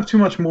I don't have too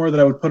much more that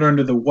I would put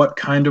under the what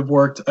kind of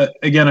worked.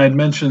 Again, I'd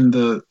mentioned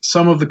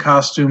some of the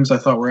costumes I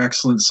thought were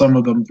excellent. Some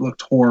of them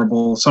looked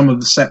horrible. Some of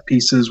the set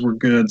pieces were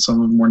good.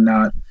 Some of them were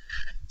not.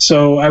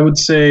 So I would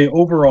say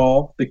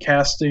overall, the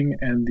casting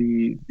and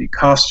the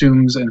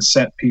costumes and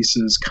set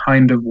pieces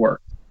kind of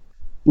worked.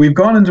 We've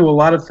gone into a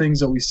lot of things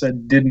that we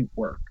said didn't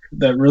work,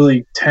 that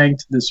really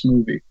tanked this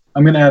movie.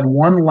 I'm going to add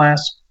one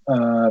last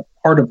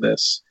part of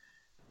this.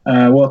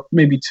 Well,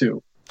 maybe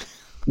two.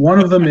 One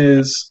of them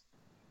is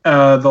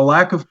the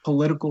lack of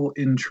political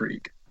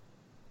intrigue.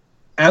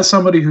 As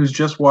somebody who's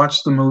just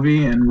watched the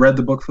movie and read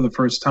the book for the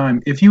first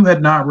time, if you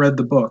had not read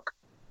the book,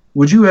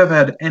 would you have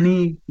had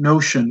any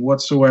notion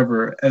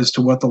whatsoever as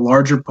to what the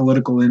larger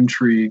political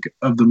intrigue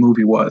of the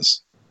movie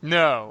was?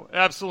 No,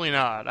 absolutely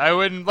not. I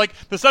wouldn't, like,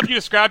 the stuff you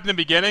described in the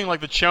beginning, like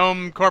the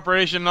CHOAM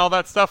Corporation and all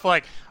that stuff,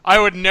 like, I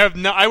would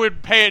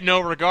pay it no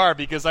regard,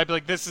 because I'd be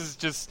like, this is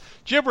just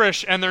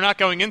gibberish and they're not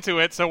going into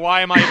it, so why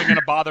am I even going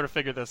to bother to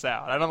figure this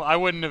out? I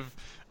wouldn't have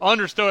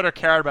understood or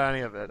cared about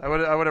any of it. I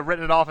would have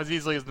written it off as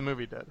easily as the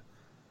movie did.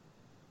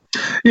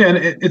 Yeah, and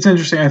it's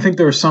interesting. I think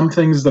there are some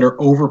things that are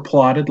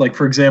overplotted. Like,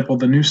 for example,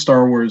 the new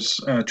Star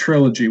Wars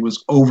trilogy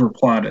was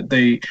overplotted.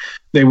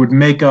 They would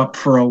make up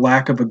for a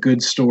lack of a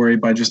good story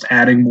by just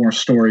adding more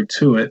story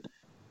to it.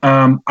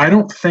 I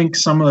don't think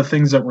some of the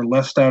things that were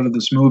left out of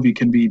this movie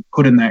can be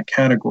put in that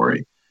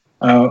category.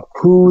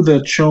 Who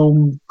the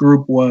CHOAM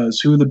group was,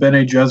 who the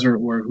Bene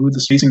Gesserit were, who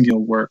the Spacing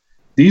Guild were,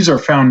 these are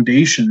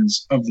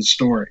foundations of the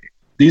story.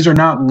 These are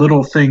not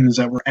little things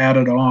that were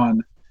added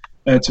on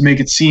to make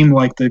it seem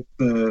like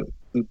the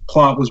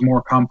plot was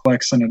more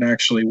complex than it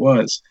actually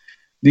was.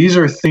 These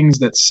are things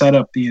that set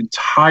up the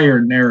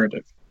entire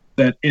narrative,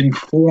 that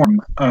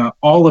inform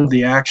all of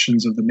the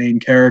actions of the main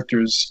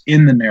characters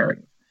in the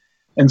narrative.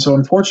 And so,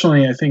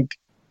 unfortunately, I think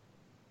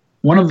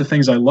one of the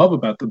things I love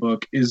about the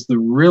book is the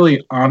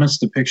really honest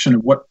depiction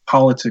of what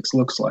politics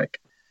looks like.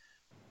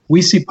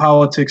 We see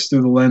politics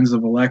through the lens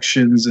of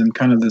elections and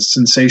kind of the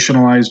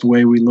sensationalized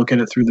way we look at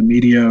it through the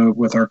media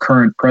with our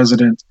current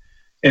president.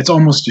 It's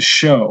almost a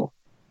show.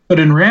 But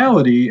in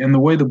reality, and the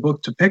way the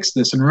book depicts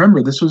this, and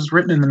remember, this was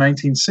written in the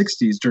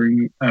 1960s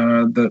during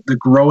the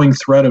growing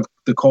threat of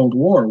the Cold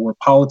War, where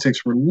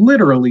politics were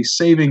literally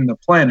saving the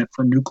planet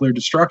from nuclear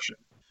destruction.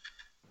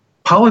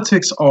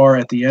 Politics are,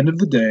 at the end of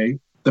the day,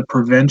 the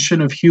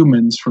prevention of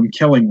humans from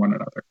killing one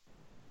another.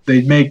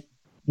 They make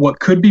what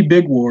could be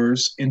big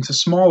wars into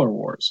smaller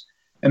wars.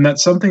 And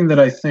that's something that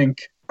I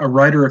think a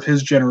writer of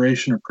his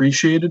generation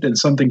appreciated, and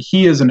something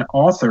he as an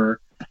author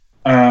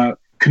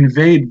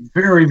conveyed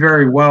very,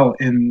 very well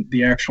in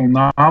the actual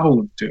novel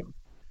of Dune,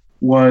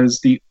 was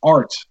the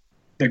art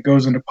that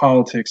goes into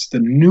politics, the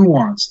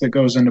nuance that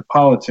goes into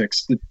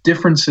politics, the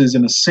differences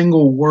in a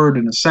single word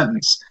in a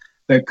sentence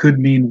that could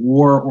mean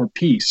war or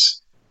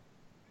peace.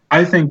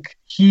 I think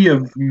he,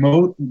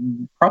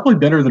 probably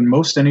better than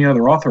most any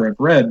other author I've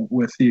read,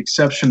 with the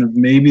exception of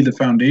maybe the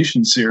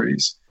Foundation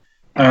series,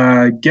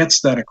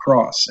 gets that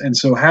across. And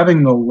so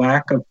having the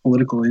lack of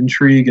political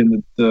intrigue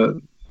and the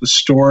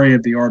story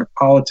of the art of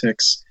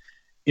politics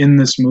in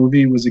this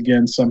movie was,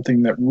 again,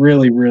 something that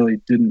really, really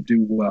didn't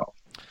do well.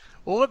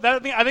 Well, I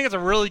think it's a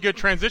really good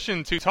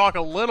transition to talk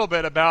a little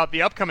bit about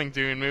the upcoming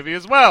Dune movie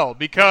as well,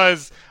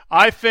 because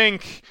I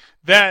think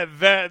that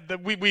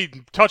we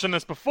touched on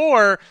this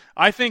before.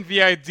 I think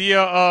the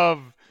idea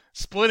of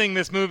splitting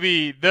this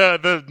movie,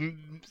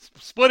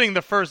 splitting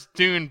the first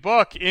Dune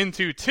book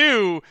into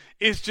two,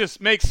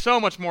 makes so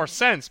much more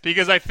sense,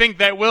 because I think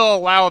that will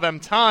allow them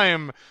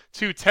time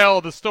to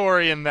tell the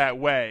story in that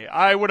way.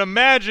 I would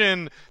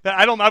imagine that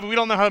we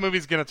don't know how the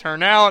movie's going to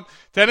turn out.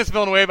 Denis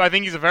Villeneuve, I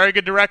think he's a very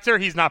good director.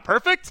 He's not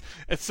perfect,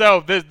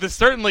 so this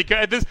certainly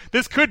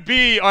this could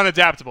be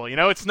unadaptable.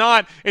 It's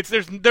not.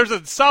 There's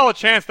a solid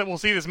chance that we'll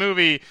see this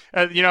movie,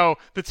 the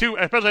two,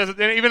 especially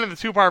even in the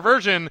 2-part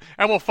version,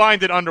 and we'll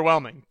find it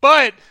underwhelming.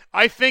 But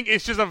I think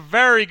it's just a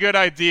very good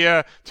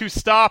idea to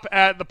stop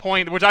at the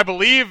point, which I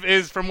believe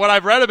is, from what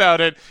I've read about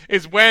it,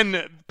 is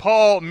when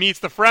Paul meets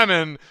the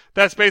Fremen.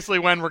 That's basically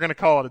when we're going to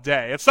call it a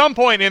day, at some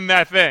point in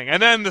that thing.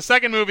 And then the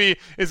second movie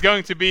is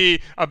going to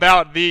be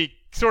about the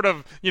sort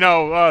of,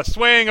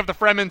 swaying of the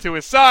Fremen to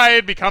his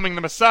side, becoming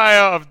the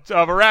Messiah of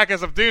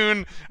Arrakis, of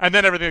Dune, and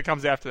then everything that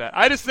comes after that.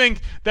 I just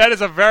think that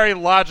is a very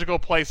logical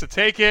place to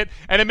take it,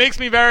 and it makes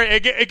me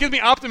it gives me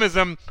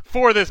optimism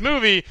for this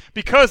movie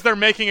because they're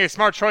making a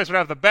smart choice right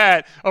off the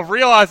bat of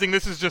realizing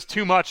this is just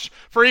too much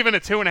for even a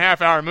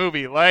 2.5-hour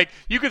movie. Like,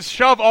 you could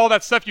shove all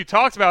that stuff you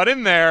talked about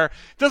in there.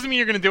 Doesn't mean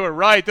you're going to do it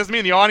right. Doesn't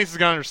mean the audience is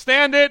going to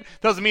understand it.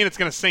 Doesn't mean it's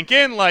going to sink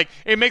in. Like,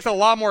 it makes a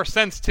lot more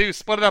sense to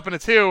split it up into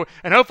two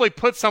and hopefully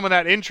put some of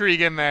that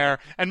intrigue in there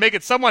and make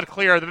it somewhat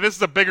clear that this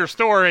is a bigger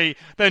story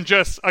than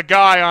just a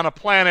guy on a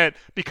planet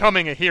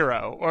becoming a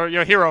hero, or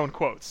hero in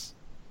quotes.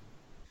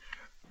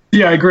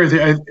 Yeah, I agree with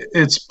you.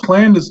 It's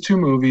planned as two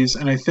movies,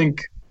 and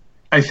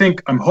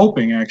I'm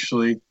hoping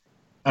actually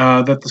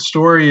that the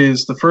story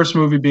is the first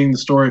movie being the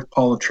story of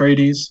Paul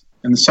Atreides,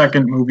 and the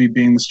second movie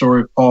being the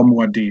story of Paul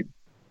Muad'Dib,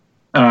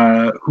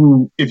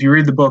 who, if you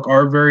read the book,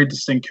 are very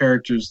distinct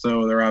characters,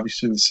 though they're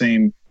obviously the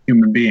same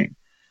human being.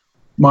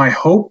 My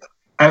hope,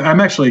 I'm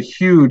actually a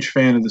huge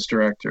fan of this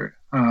director.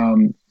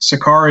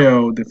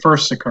 Sicario, the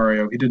first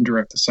Sicario, he didn't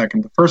direct the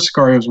second. The first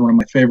Sicario is one of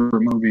my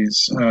favorite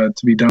movies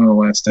to be done in the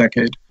last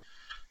decade.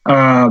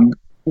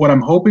 What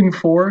I'm hoping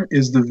for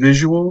is the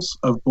visuals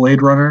of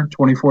Blade Runner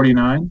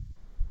 2049,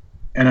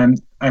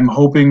 and I'm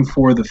hoping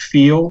for the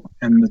feel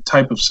and the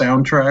type of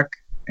soundtrack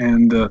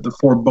and the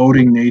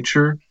foreboding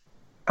nature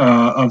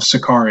of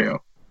Sicario.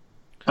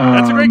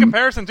 That's a great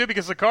comparison too,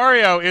 because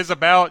Sicario is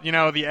about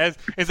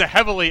is a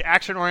heavily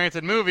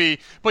action-oriented movie,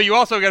 but you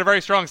also get a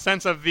very strong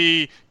sense of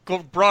the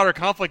broader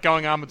conflict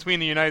going on between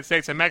the United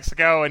States and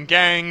Mexico and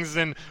gangs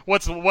and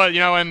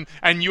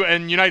and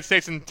United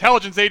States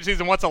intelligence agencies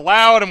and what's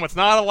allowed and what's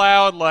not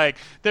allowed. Like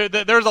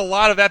there's a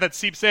lot of that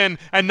seeps in,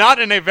 and not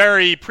in a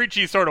very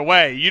preachy sort of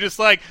way. You just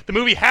the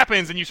movie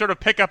happens and you sort of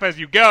pick up as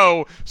you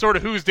go, sort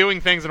of who's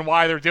doing things and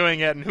why they're doing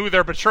it and who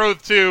they're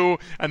betrothed to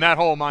and that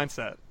whole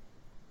mindset.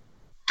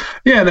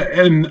 Yeah,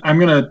 and I'm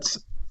going to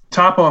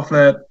top off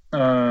that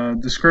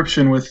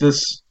description with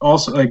this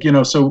also,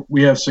 so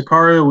we have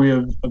Sicario, we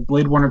have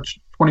Blade Runner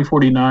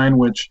 2049,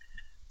 which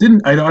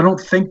I don't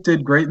think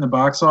did great in the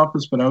box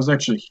office, but I was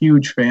actually a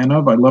huge fan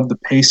of. I love the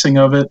pacing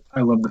of it.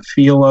 I love the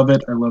feel of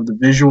it. I love the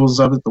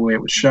visuals of it, the way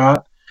it was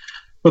shot.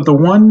 But the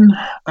one,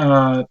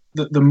 the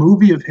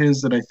movie of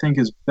his that I think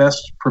is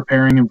best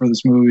preparing him for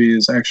this movie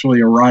is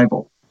actually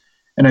Arrival.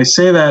 And I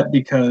say that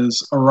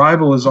because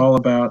Arrival is all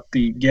about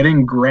the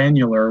getting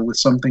granular with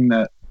something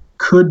that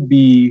could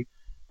be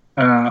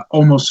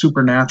almost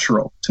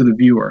supernatural to the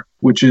viewer,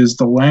 which is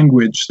the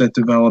language that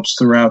develops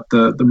throughout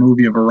the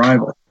movie of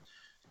Arrival.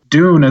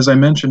 Dune, as I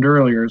mentioned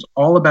earlier, is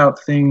all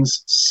about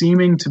things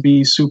seeming to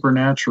be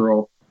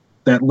supernatural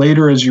that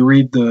later, as you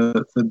read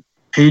the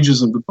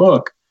pages of the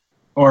book,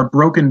 are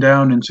broken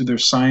down into their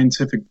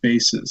scientific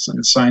bases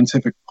and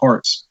scientific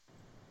parts.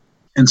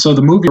 And so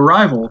the movie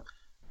Arrival,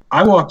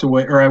 I walked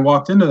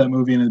into that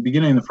movie, and at the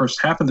beginning of the first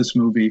half of this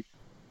movie,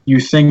 you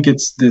think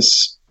it's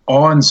this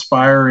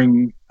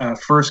awe-inspiring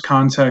first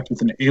contact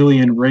with an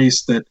alien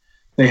race that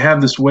they have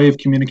this way of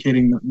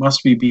communicating that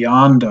must be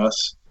beyond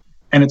us.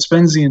 And it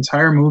spends the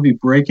entire movie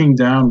breaking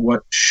down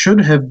what should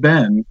have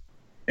been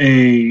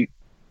a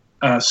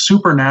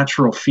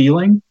supernatural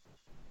feeling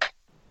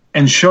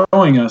and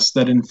showing us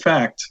that, in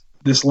fact,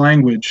 this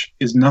language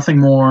is nothing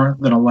more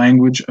than a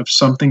language of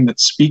something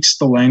that speaks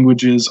the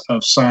languages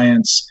of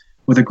science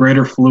with a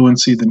greater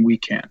fluency than we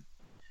can.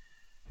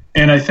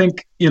 And I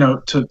think,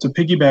 to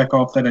piggyback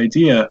off that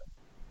idea,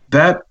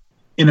 that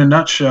in a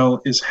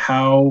nutshell is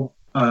how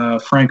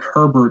Frank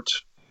Herbert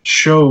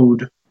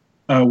showed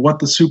what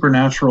the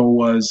supernatural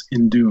was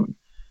in Dune.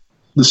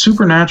 The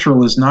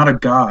supernatural is not a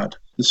god.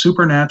 The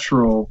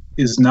supernatural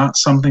is not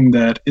something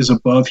that is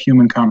above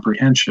human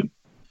comprehension.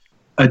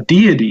 A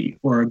deity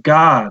or a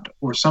god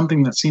or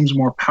something that seems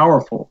more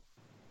powerful,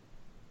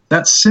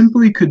 that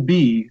simply could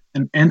be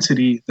an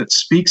entity that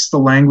speaks the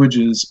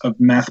languages of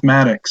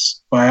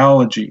mathematics,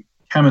 biology,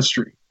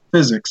 chemistry,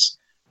 physics,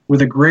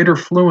 with a greater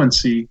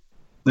fluency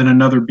than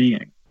another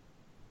being.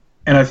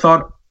 And I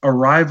thought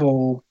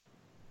Arrival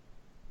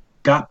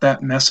got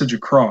that message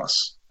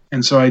across.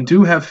 And so I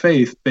do have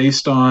faith,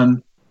 based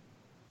on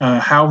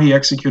how he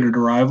executed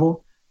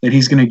Arrival, that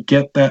he's going to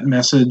get that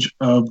message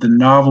of the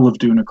novel of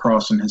Dune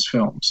across in his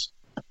films.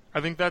 I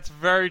think that's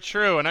very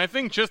true, and I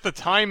think just the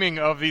timing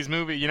of these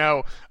movies,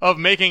 of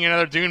making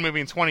another Dune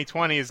movie in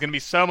 2020 is going to be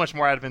so much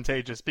more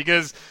advantageous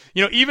because,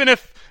 even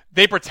if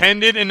they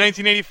pretended in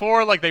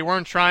 1984 like they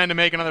weren't trying to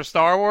make another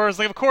Star Wars,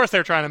 of course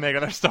they're trying to make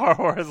another Star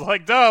Wars,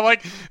 duh,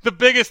 the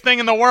biggest thing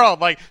in the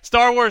world,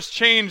 Star Wars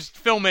changed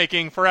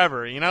filmmaking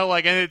forever,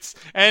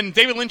 and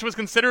David Lynch was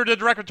considered to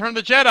direct Return of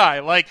the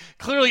Jedi,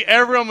 clearly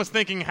everyone was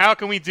thinking, how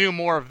can we do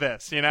more of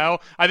this,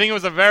 I think it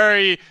was a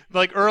very,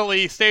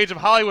 early stage of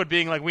Hollywood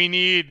being we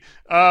need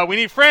We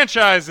need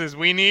franchises.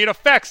 We need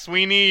effects.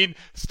 We need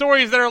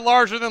stories that are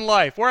larger than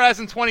life. Whereas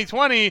in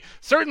 2020,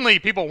 certainly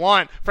people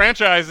want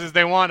franchises.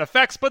 They want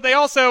effects. But they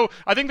also,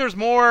 I think there's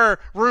more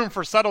room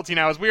for subtlety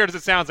now, as weird as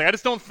it sounds like. I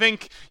just don't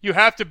think you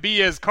have to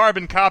be as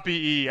carbon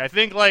copy-y. I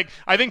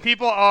think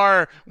people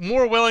are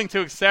more willing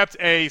to accept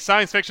a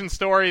science fiction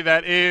story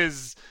that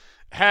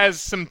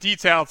has some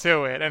detail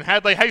to it, and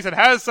like you said,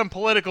 has some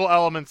political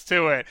elements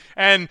to it,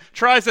 and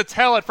tries to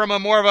tell it from a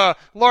more of a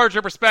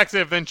larger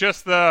perspective than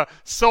just the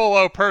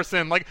solo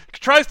person. Like,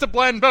 tries to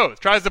blend both.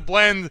 Tries to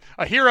blend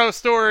a hero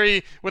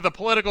story with a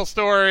political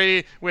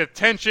story, with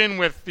tension,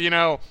 with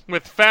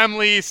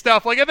family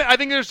stuff. Like, I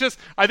think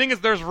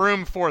there's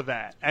room for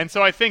that, and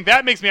so I think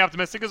that makes me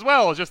optimistic as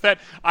well. It's just that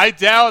I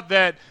doubt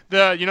that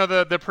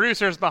the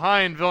producers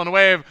behind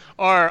Villeneuve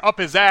are up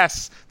his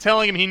ass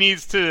telling him he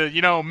needs to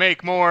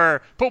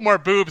put more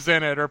boobs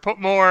in it or put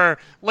more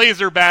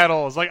laser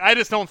battles. Like, I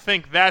just don't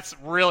think that's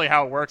really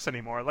how it works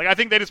anymore. Like, I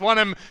think they just want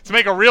him to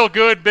make a real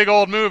good big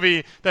old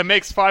movie that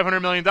makes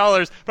 $500 million.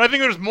 But I think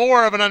there's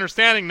more of an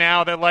understanding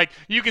now that, like,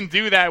 you can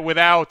do that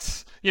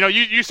without,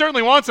 you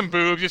certainly want some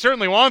boobs, you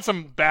certainly want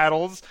some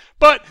battles,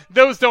 but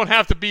those don't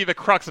have to be the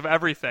crux of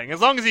everything.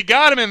 As long as you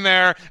got him in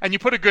there and you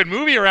put a good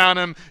movie around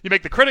him, you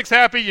make the critics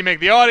happy, you make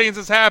the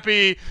audiences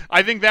happy.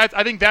 I think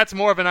that's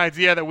more of an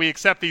idea that we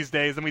accept these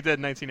days than we did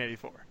in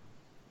 1984.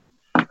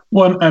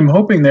 Well, I'm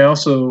hoping they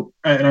also,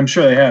 and I'm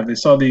sure they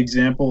saw the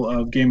example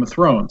of Game of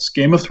Thrones.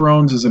 Game of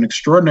Thrones is an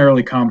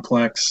extraordinarily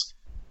complex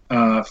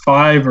 5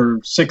 or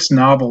 6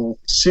 novel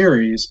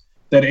series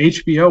that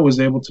HBO was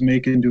able to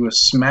make into a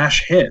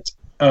smash hit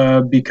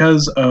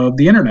because of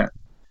the internet.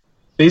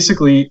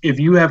 Basically, if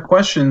you have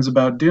questions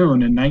about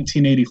Dune in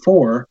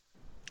 1984,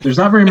 there's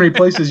not very many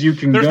places you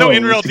can go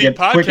to get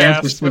quick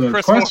answers to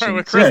those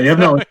questions. You have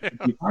no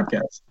deep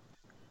podcast.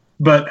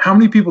 But how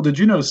many people did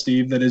you know,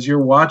 Steve, that as you're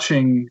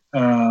watching,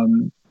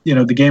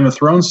 the Game of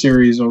Thrones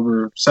series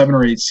over 7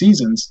 or 8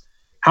 seasons,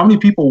 how many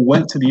people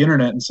went to the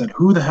internet and said,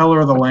 "Who the hell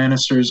are the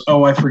Lannisters?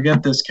 Oh, I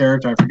forget this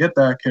character. I forget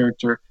that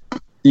character."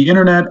 The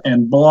internet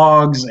and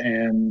blogs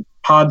and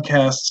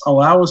podcasts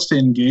allow us to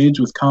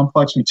engage with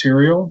complex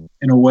material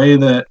in a way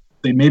that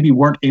they maybe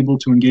weren't able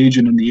to engage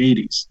in the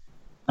 80s.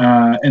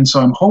 And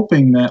so I'm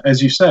hoping that,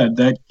 as you said,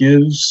 that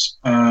gives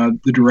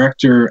the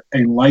director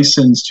a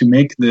license to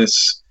make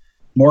this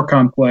more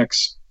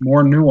complex,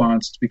 more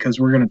nuanced, because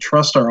we're going to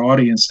trust our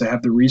audience to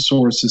have the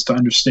resources to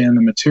understand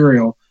the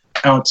material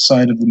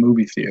outside of the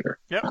movie theater.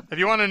 Yep. If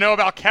you want to know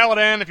about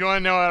Caladan, if you want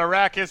to know about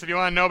Arrakis, if you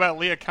want to know about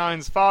Leah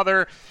Kine's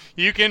father,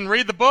 you can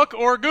read the book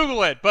or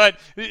Google it. But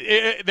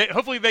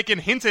hopefully they can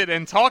hint it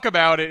and talk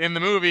about it in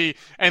the movie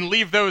and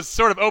leave those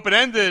sort of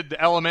open-ended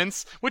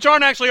elements, which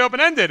aren't actually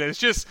open-ended. It's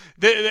just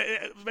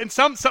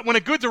when a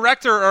good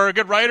director or a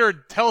good writer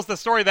tells the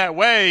story that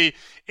way,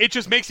 it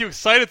just makes you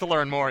excited to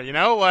learn more,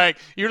 Like,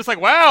 you're just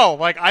like, wow,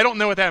 like, I don't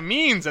know what that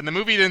means, and the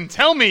movie didn't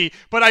tell me,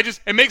 but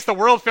it makes the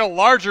world feel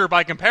larger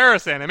by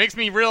comparison. It makes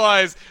me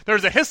realize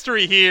there's a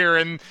history here,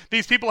 and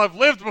these people have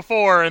lived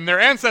before, and their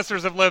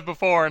ancestors have lived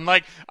before, and,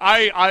 like,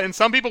 and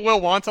some people will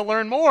want to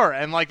learn more,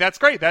 and, like, that's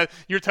great. That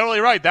you're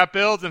totally right. That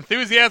builds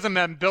enthusiasm,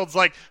 that builds,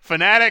 like,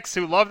 fanatics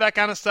who love that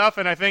kind of stuff,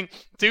 and I think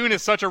Dune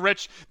is such a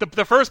rich...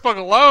 The first book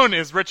alone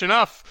is rich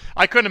enough.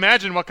 I couldn't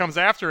imagine what comes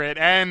after it,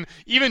 and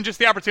even just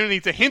the opportunity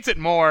to hint it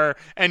more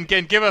and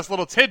give us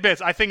little tidbits,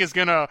 I think is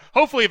going to,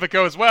 hopefully if it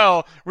goes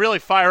well, really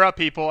fire up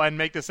people and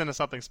make this into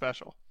something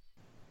special.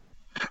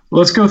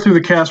 Let's go through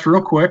the cast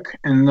real quick,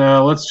 and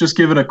let's just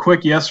give it a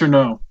quick yes or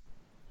no.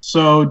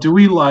 So, do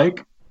we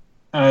like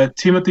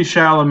Timothée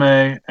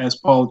Chalamet as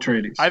Paul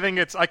Atreides?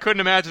 I couldn't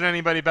imagine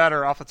anybody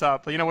better off the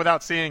top,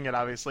 without seeing it,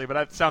 obviously, but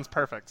that sounds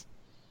perfect.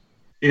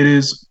 It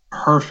is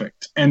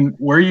perfect. And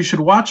where you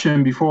should watch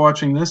him before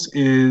watching this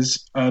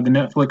is the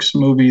Netflix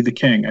movie The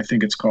King, I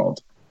think it's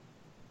called.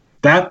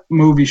 That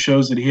movie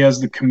shows that he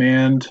has the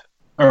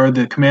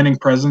commanding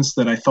presence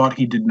that I thought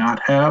he did not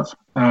have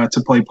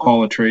to play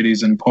Paul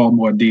Atreides and Paul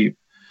Muad'Dib.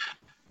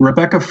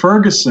 Rebecca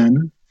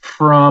Ferguson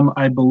from,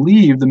 I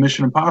believe, the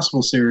Mission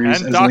Impossible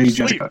series and as Lady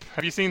Sleep. Jessica.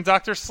 Have you seen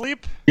Dr.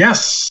 Sleep?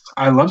 Yes,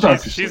 I love Dr.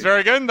 Sleep. She's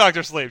very good in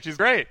Dr. Sleep. She's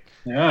great.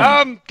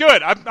 Yeah.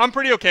 Good. I'm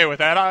pretty okay with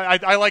that.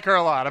 I like her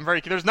a lot.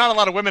 There's not a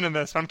lot of women in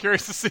this. I'm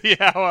curious to see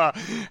how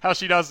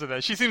she does with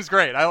it. She seems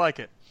great. I like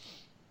it.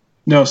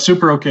 No,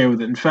 super okay with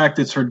it. In fact,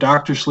 it's her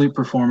Dr. Sleep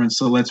performance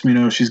that lets me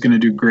know she's going to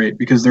do great,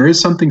 because there is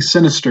something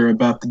sinister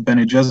about the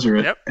Bene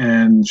Gesserit,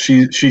 and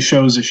she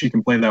shows that she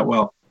can play that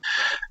well.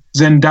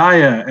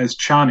 Zendaya as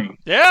Chani.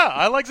 Yeah,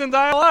 I like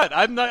Zendaya a lot.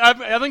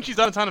 I think she's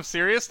done a ton of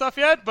serious stuff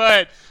yet,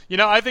 but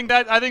I think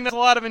there's a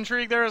lot of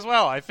intrigue there as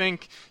well. I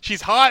think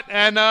she's hot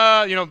and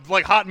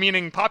like hot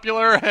meaning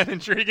popular and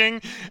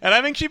intriguing, and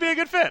I think she'd be a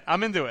good fit.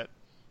 I'm into it.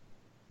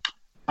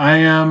 I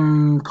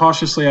am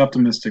cautiously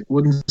optimistic.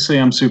 Wouldn't say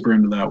I'm super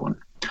into that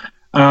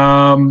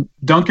one.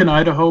 Duncan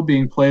Idaho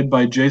being played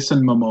by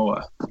Jason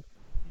Momoa.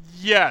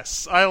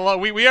 Yes,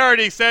 we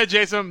already said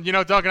Jason.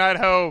 Duncan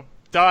Idaho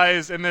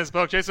dies in this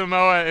book. Jason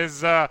Momoa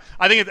is, I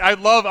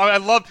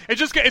love, it's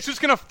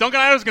just gonna, Duncan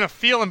Idaho's gonna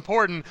feel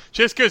important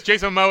just because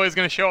Jason Momoa is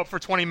gonna show up for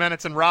 20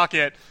 minutes and rock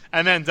it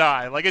and then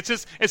die. Like,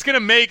 it's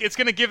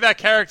gonna give that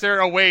character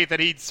a weight that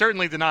he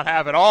certainly did not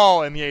have at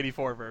all in the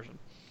 84 version.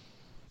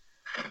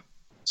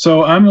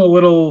 So I'm a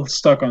little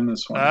stuck on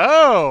this one.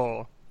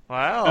 Oh,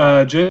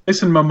 wow.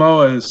 Jason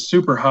Momoa is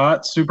super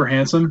hot, super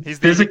handsome. He's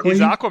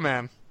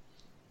Aquaman.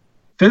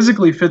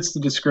 Physically fits the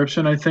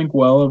description, I think,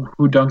 well of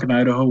who Duncan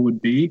Idaho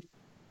would be.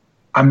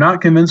 I'm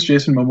not convinced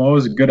Jason Momoa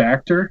is a good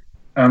actor.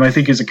 I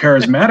think he's a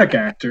charismatic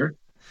actor.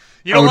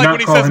 You don't like when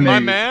he says "my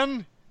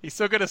man"? He's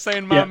so good at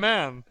saying "my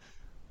man."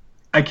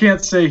 I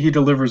can't say he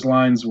delivers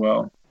lines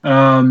well.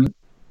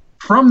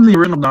 From the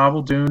original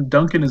novel, Dune,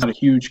 Duncan is not a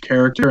huge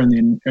character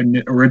in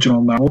the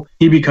original novel.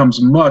 He becomes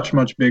much,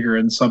 much bigger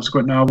in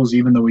subsequent novels,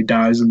 even though he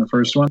dies in the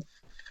first one.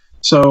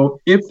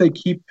 So if they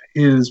keep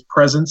his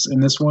presence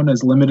in this one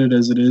as limited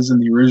as it is in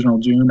the original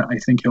Dune, I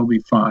think he'll be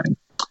fine.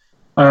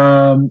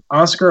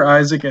 Oscar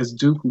Isaac as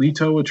Duke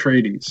Leto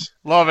Atreides.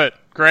 Love it.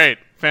 Great.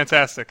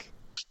 Fantastic.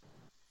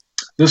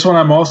 This one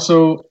I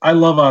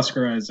love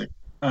Oscar Isaac.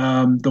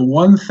 The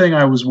one thing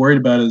I was worried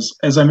about is,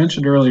 as I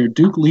mentioned earlier,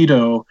 Duke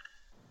Leto,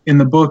 in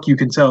the book, you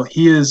can tell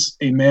he is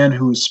a man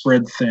who is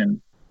spread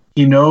thin.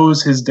 He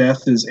knows his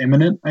death is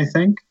imminent, I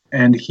think,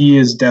 and he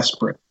is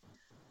desperate.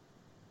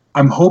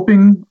 I'm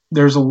hoping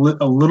there's a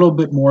little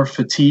bit more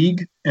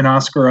fatigue in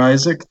Oscar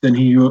Isaac than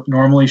he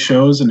normally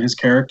shows in his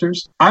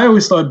characters. I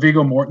always thought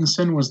Viggo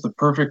Mortensen was the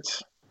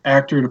perfect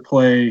actor to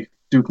play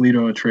Duke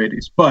Leto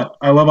Atreides, but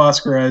I love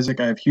Oscar Isaac.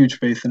 I have huge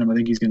faith in him. I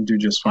think he's going to do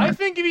just fine. I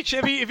think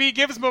if he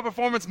gives him a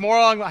performance more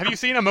along, have you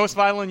seen A Most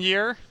Violent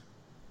Year?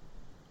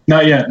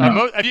 Not yet.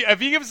 No.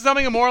 Have you given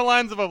something more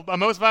lines of a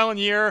Most Violent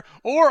Year,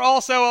 or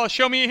also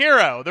Show Me a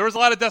Hero? There was a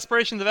lot of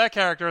desperation to that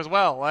character as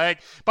well. Like,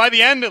 by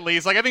the end, at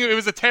least, like, I think it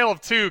was a tale of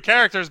two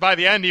characters. By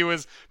the end, he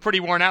was pretty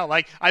worn out.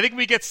 Like, I think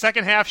we get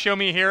second half Show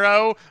Me a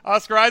Hero,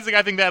 Oscar Isaac.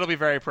 I think that'll be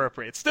very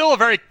appropriate. Still a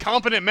very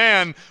competent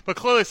man, but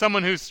clearly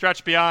someone who's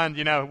stretched beyond,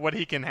 what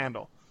he can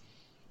handle.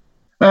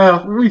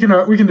 We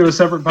can do a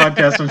separate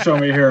podcast on Show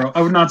Me a Hero.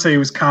 I would not say he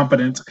was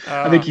competent.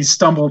 I think he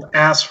stumbled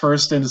ass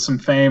first into some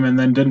fame and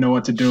then didn't know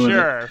what to do with it.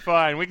 Sure,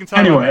 fine. We can talk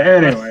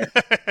Anyway.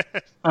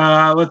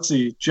 Let's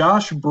see.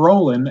 Josh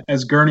Brolin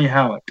as Gurney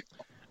Halleck.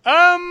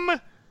 I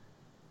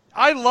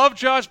love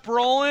Josh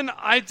Brolin.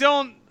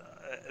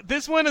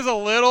 This one is a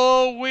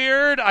little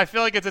weird. I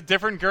feel like it's a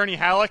different Gurney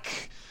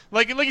Halleck.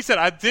 Like you said,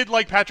 I did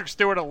like Patrick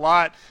Stewart a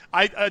lot.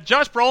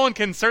 Josh Brolin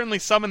can certainly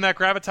summon that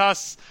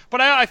gravitas,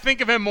 but I think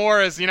of him more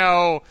as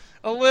a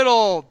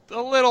little.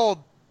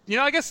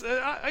 I guess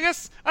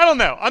I don't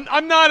know.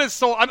 I'm not as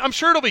sold. I'm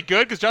sure it'll be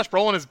good because Josh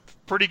Brolin is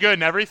pretty good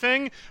in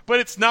everything, but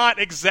it's not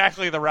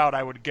exactly the route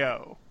I would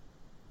go.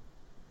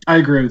 I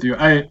agree with you.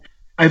 I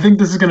think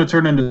this is going to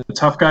turn into the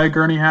tough guy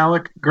Gurney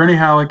Halleck. Gurney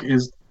Halleck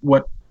is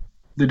what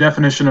the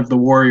definition of the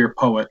warrior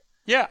poet.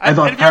 Yeah,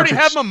 if you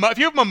have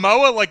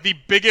Momoa, like the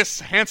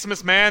biggest,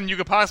 handsomest man you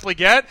could possibly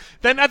get,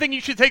 then I think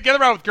you should take the other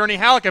route with Gurney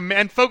Halleck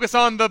and focus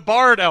on the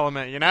bard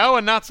element,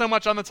 and not so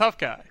much on the tough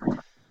guy.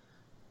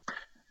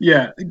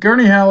 Yeah,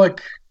 Gurney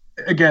Halleck,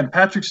 again,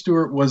 Patrick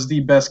Stewart was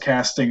the best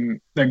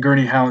casting that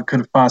Gurney Halleck could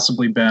have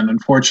possibly been.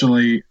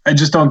 Unfortunately, I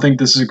just don't think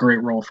this is a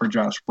great role for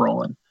Josh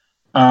Brolin.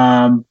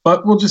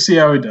 But we'll just see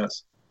how he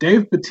does.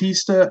 Dave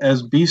Bautista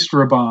as Beast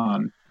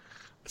Raban.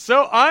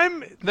 So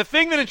the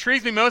thing that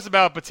intrigues me most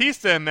about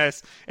Bautista in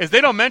this is they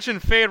don't mention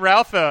Fade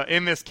Routha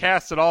in this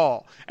cast at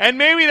all. And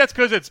maybe that's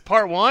because it's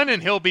part one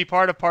and he'll be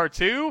part of part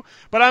two,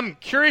 but I'm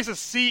curious to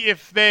see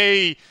if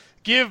they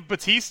give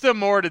Bautista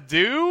more to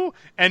do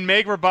and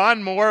make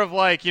Raban more of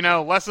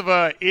less of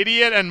a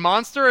idiot and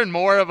monster and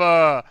more of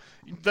a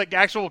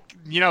actual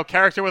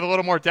character with a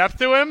little more depth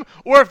to him,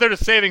 or if they're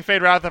just saving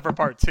Fade Routha for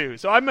part two.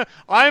 So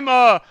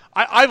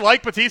I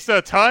like Bautista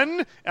a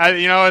ton.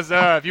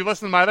 If you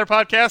listen to my other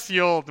podcasts,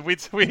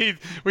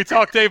 we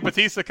talk Dave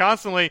Bautista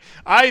constantly.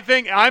 I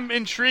think I'm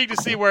intrigued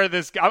to see where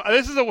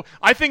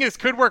I think this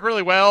could work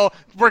really well,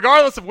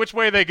 regardless of which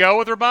way they go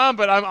with Raban.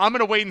 But I'm going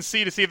to wait and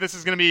see if this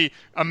is going to be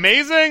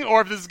amazing or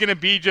if this is going to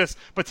be just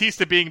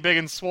Bautista being big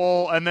and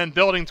swole and then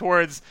building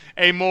towards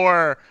a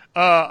more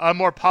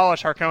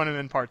polished Harkonnen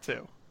in part two.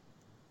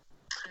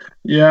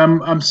 Yeah,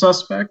 I'm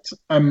suspect.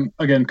 I'm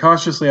again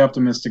cautiously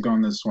optimistic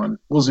on this one.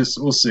 We'll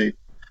see.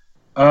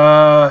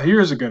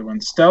 Here's a good one: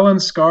 Stellan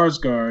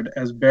Skarsgård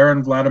as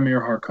Baron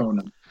Vladimir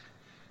Harkonnen.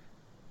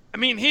 I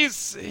mean, I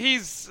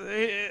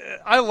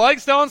like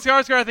Stellan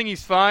Skarsgård. I think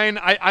he's fine.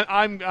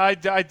 I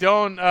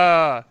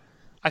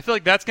feel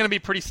like that's going to be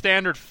pretty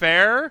standard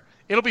fare.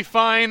 It'll be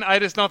fine. I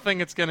just don't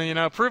think it's going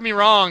to prove me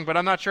wrong. But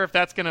I'm not sure if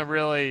that's going to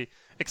really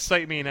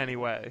excite me in any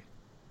way.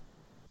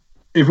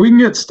 If we can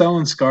get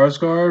Stellan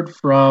Skarsgård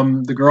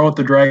from The Girl with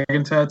the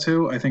Dragon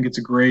Tattoo, I think it's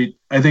a great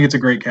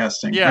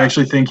casting. Yeah. I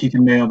actually think he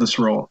can nail this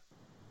role.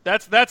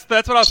 That's what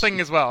I was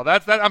thinking as well.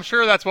 I'm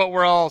sure that's what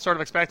we're all sort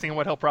of expecting and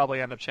what he'll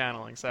probably end up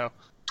channeling. So,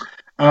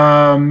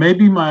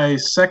 maybe my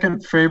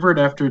second favorite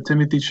after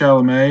Timothée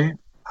Chalamet,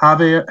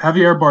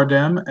 Javier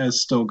Bardem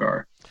as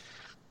Stilgar.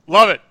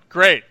 Love it.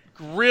 Great.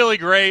 really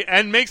great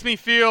and makes me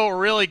feel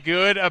really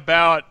good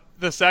about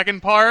the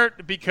second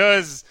part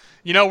because,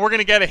 you know, we're going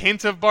to get a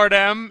hint of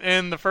Bardem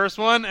in the first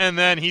one, and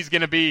then he's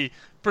going to be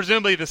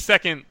presumably the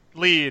second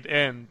lead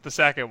in the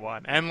second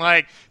one. And,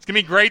 like, it's going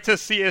to be great to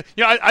see it.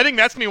 You know, I think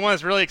that's going to be one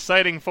that's really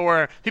exciting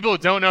for people who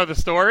don't know the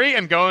story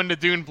and go into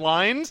Dune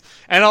blind,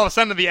 and all of a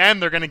sudden at the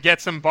end they're going to get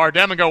some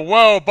Bardem and go,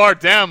 whoa,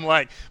 Bardem,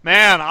 like,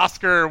 man,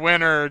 Oscar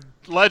winner,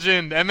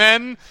 legend. And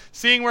then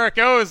seeing where it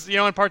goes, you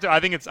know, in part two, I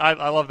think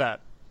I love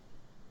that.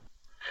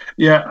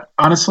 Yeah,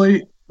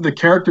 honestly, the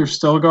character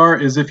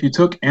Stilgar is if you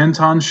took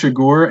Anton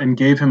Chigurh and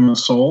gave him a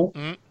soul,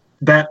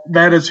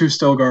 that is who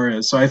Stilgar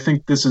is. So I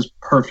think this is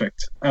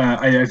perfect.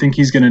 I think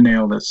he's going to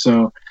nail this.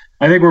 So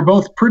I think we're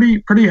both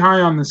pretty high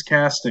on this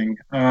casting.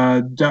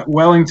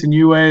 Wellington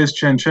Yue is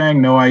Chen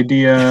Chang, no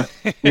idea.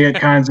 Liet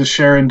Kynes is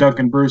Sharon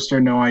Duncan Brewster,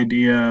 no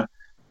idea.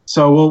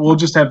 So we'll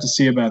just have to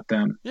see about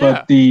them. Yeah.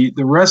 But the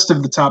rest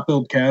of the top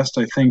billed cast,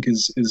 I think,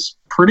 is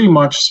pretty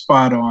much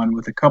spot on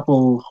with a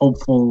couple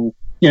hopeful,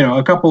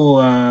 a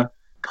couple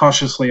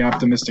cautiously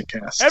optimistic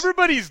casts.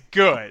 Everybody's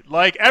good.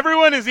 Like,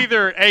 everyone is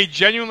either a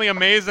genuinely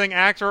amazing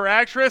actor or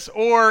actress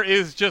or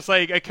is just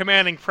like a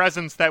commanding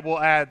presence that will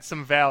add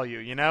some value,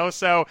 you know?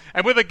 So,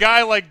 and with a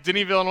guy like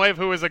Denis Villeneuve,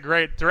 who is a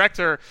great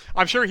director,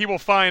 I'm sure he will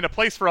find a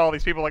place for all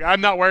these people. Like,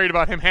 I'm not worried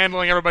about him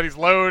handling everybody's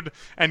load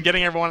and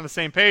getting everyone on the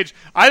same page.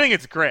 I think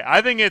it's great.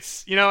 I think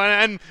it's,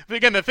 and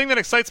again, the thing that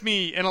excites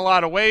me in a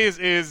lot of ways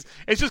is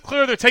it's just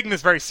clear they're taking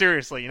this very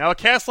seriously. You know, a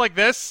cast like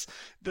this,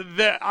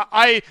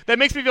 that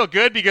makes me feel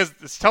good because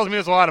this tells me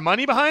there's a lot of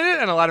money behind it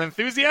and a lot of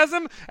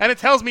enthusiasm, and it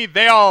tells me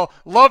they all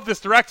love this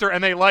director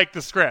and they like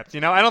the script.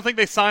 You know, I don't think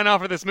they sign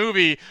off for this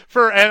movie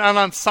for an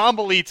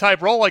ensemble-y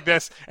type role like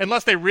this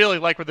unless they really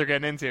like what they're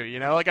getting into. You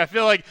know, like I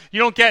feel like you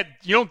don't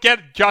get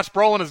Josh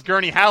Brolin as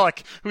Gurney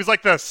Halleck, who's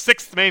like the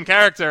sixth main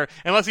character,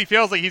 unless he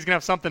feels like he's gonna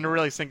have something to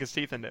really sink his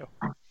teeth into.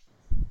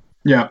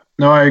 Yeah,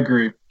 no, I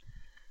agree.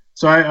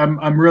 So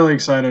I'm really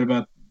excited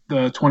about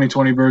the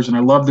 2020 version.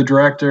 I love the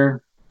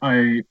director.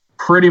 I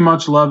pretty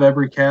much love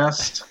every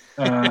cast,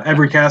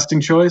 every casting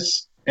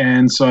choice,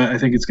 and so I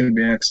think it's going to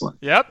be excellent.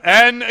 Yep,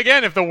 and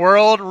again, if the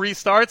world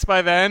restarts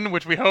by then,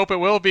 which we hope it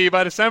will be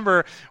by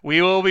December,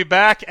 we will be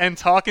back and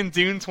talking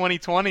Dune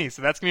 2020,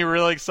 so that's going to be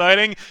really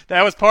exciting.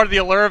 That was part of the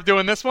allure of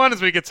doing this one,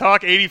 is we could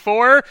talk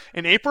 84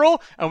 in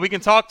April, and we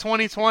can talk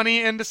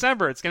 2020 in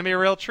December. It's going to be a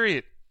real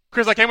treat.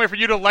 Chris, I can't wait for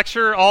you to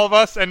lecture all of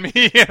us and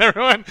me and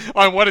everyone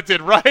on what it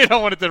did right,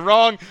 on what it did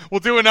wrong. We'll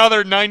do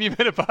another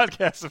 90-minute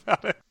podcast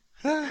about it.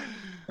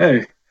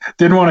 Hey,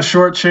 didn't want to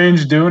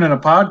shortchange Dune in a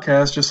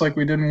podcast, just like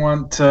we didn't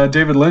want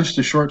David Lynch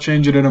to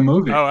shortchange it in a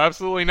movie. Oh,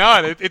 absolutely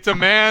not. It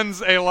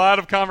demands a lot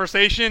of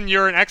conversation.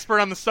 You're an expert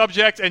on the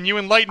subject, and you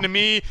enlightened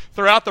me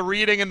throughout the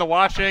reading and the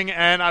watching,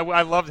 and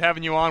I loved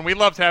having you on. We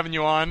loved having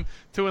you on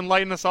to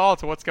enlighten us all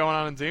to what's going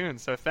on in Dune.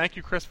 So thank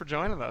you, Chris, for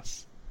joining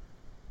us.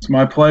 It's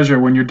my pleasure.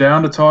 When you're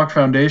down to talk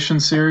Foundation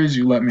series,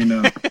 you let me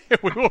know.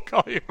 We will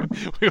call you.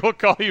 We will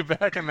call you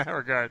back in that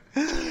regard.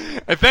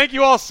 And thank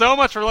you all so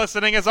much for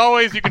listening. As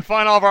always, you can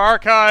find all of our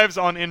archives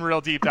on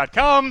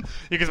InRealDeep.com.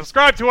 You can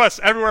subscribe to us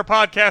everywhere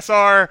podcasts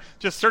are.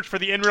 Just search for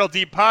the In Real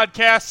Deep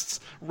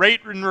podcasts.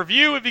 Rate and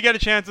review if you get a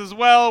chance as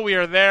well. We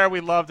are there. We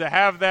love to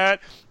have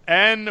that.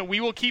 And we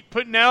will keep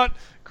putting out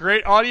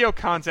great audio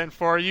content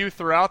for you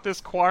throughout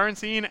this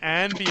quarantine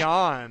and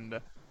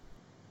beyond.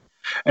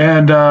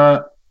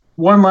 And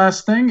one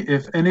last thing,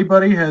 if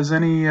anybody has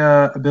any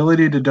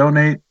ability to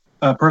donate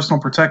personal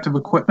protective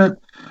equipment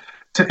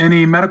to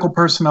any medical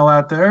personnel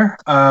out there,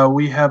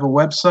 we have a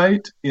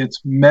website.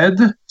 It's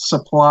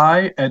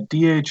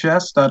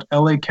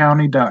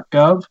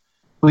medsupply@dhs.lacounty.gov.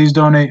 Please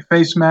donate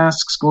face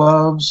masks,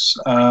 gloves,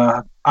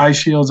 eye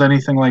shields,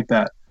 anything like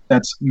that.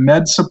 That's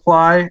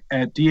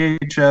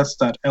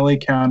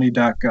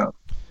medsupply@dhs.lacounty.gov.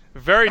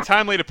 Very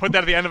timely to put that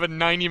at the end of a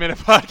 90-minute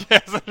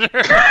podcast.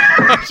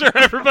 I'm sure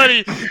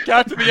everybody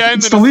got to the end.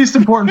 It's the least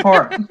important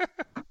part.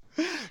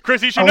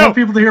 Chris, you should know. I want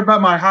people to hear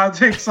about my hot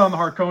takes on the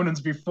Harkonnens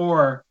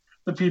before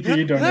the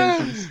PPE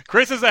donations.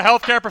 Chris is a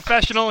healthcare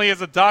professional. He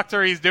is a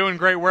doctor. He's doing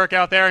great work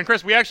out there. And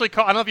Chris, we actually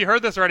I don't know if you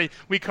heard this already.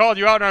 We called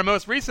you out in our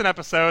most recent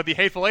episode, the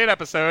Hateful Eight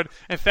episode,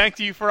 and thanked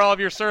you for all of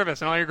your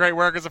service and all your great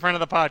work as a friend of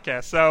the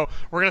podcast. So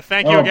we're going to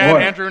thank you again, boy.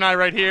 Andrew and I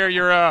right here.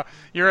 You're a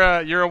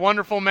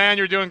wonderful man.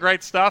 You're doing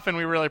great stuff, and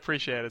we really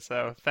appreciate it.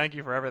 So thank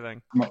you for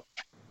everything.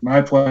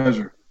 My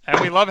pleasure. And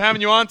we love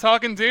having you on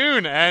talking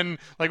Dune. And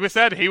like we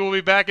said, he will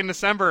be back in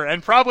December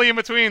and probably in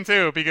between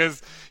too,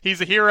 because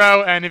he's a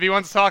hero. And if he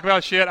wants to talk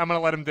about shit, I'm going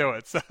to let him do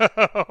it. So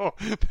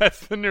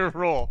that's the new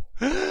rule.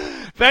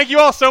 Thank you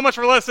all so much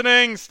for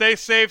listening. Stay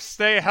safe,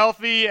 stay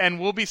healthy, and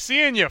we'll be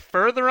seeing you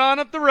further on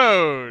up the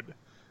road.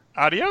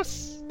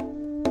 Adios.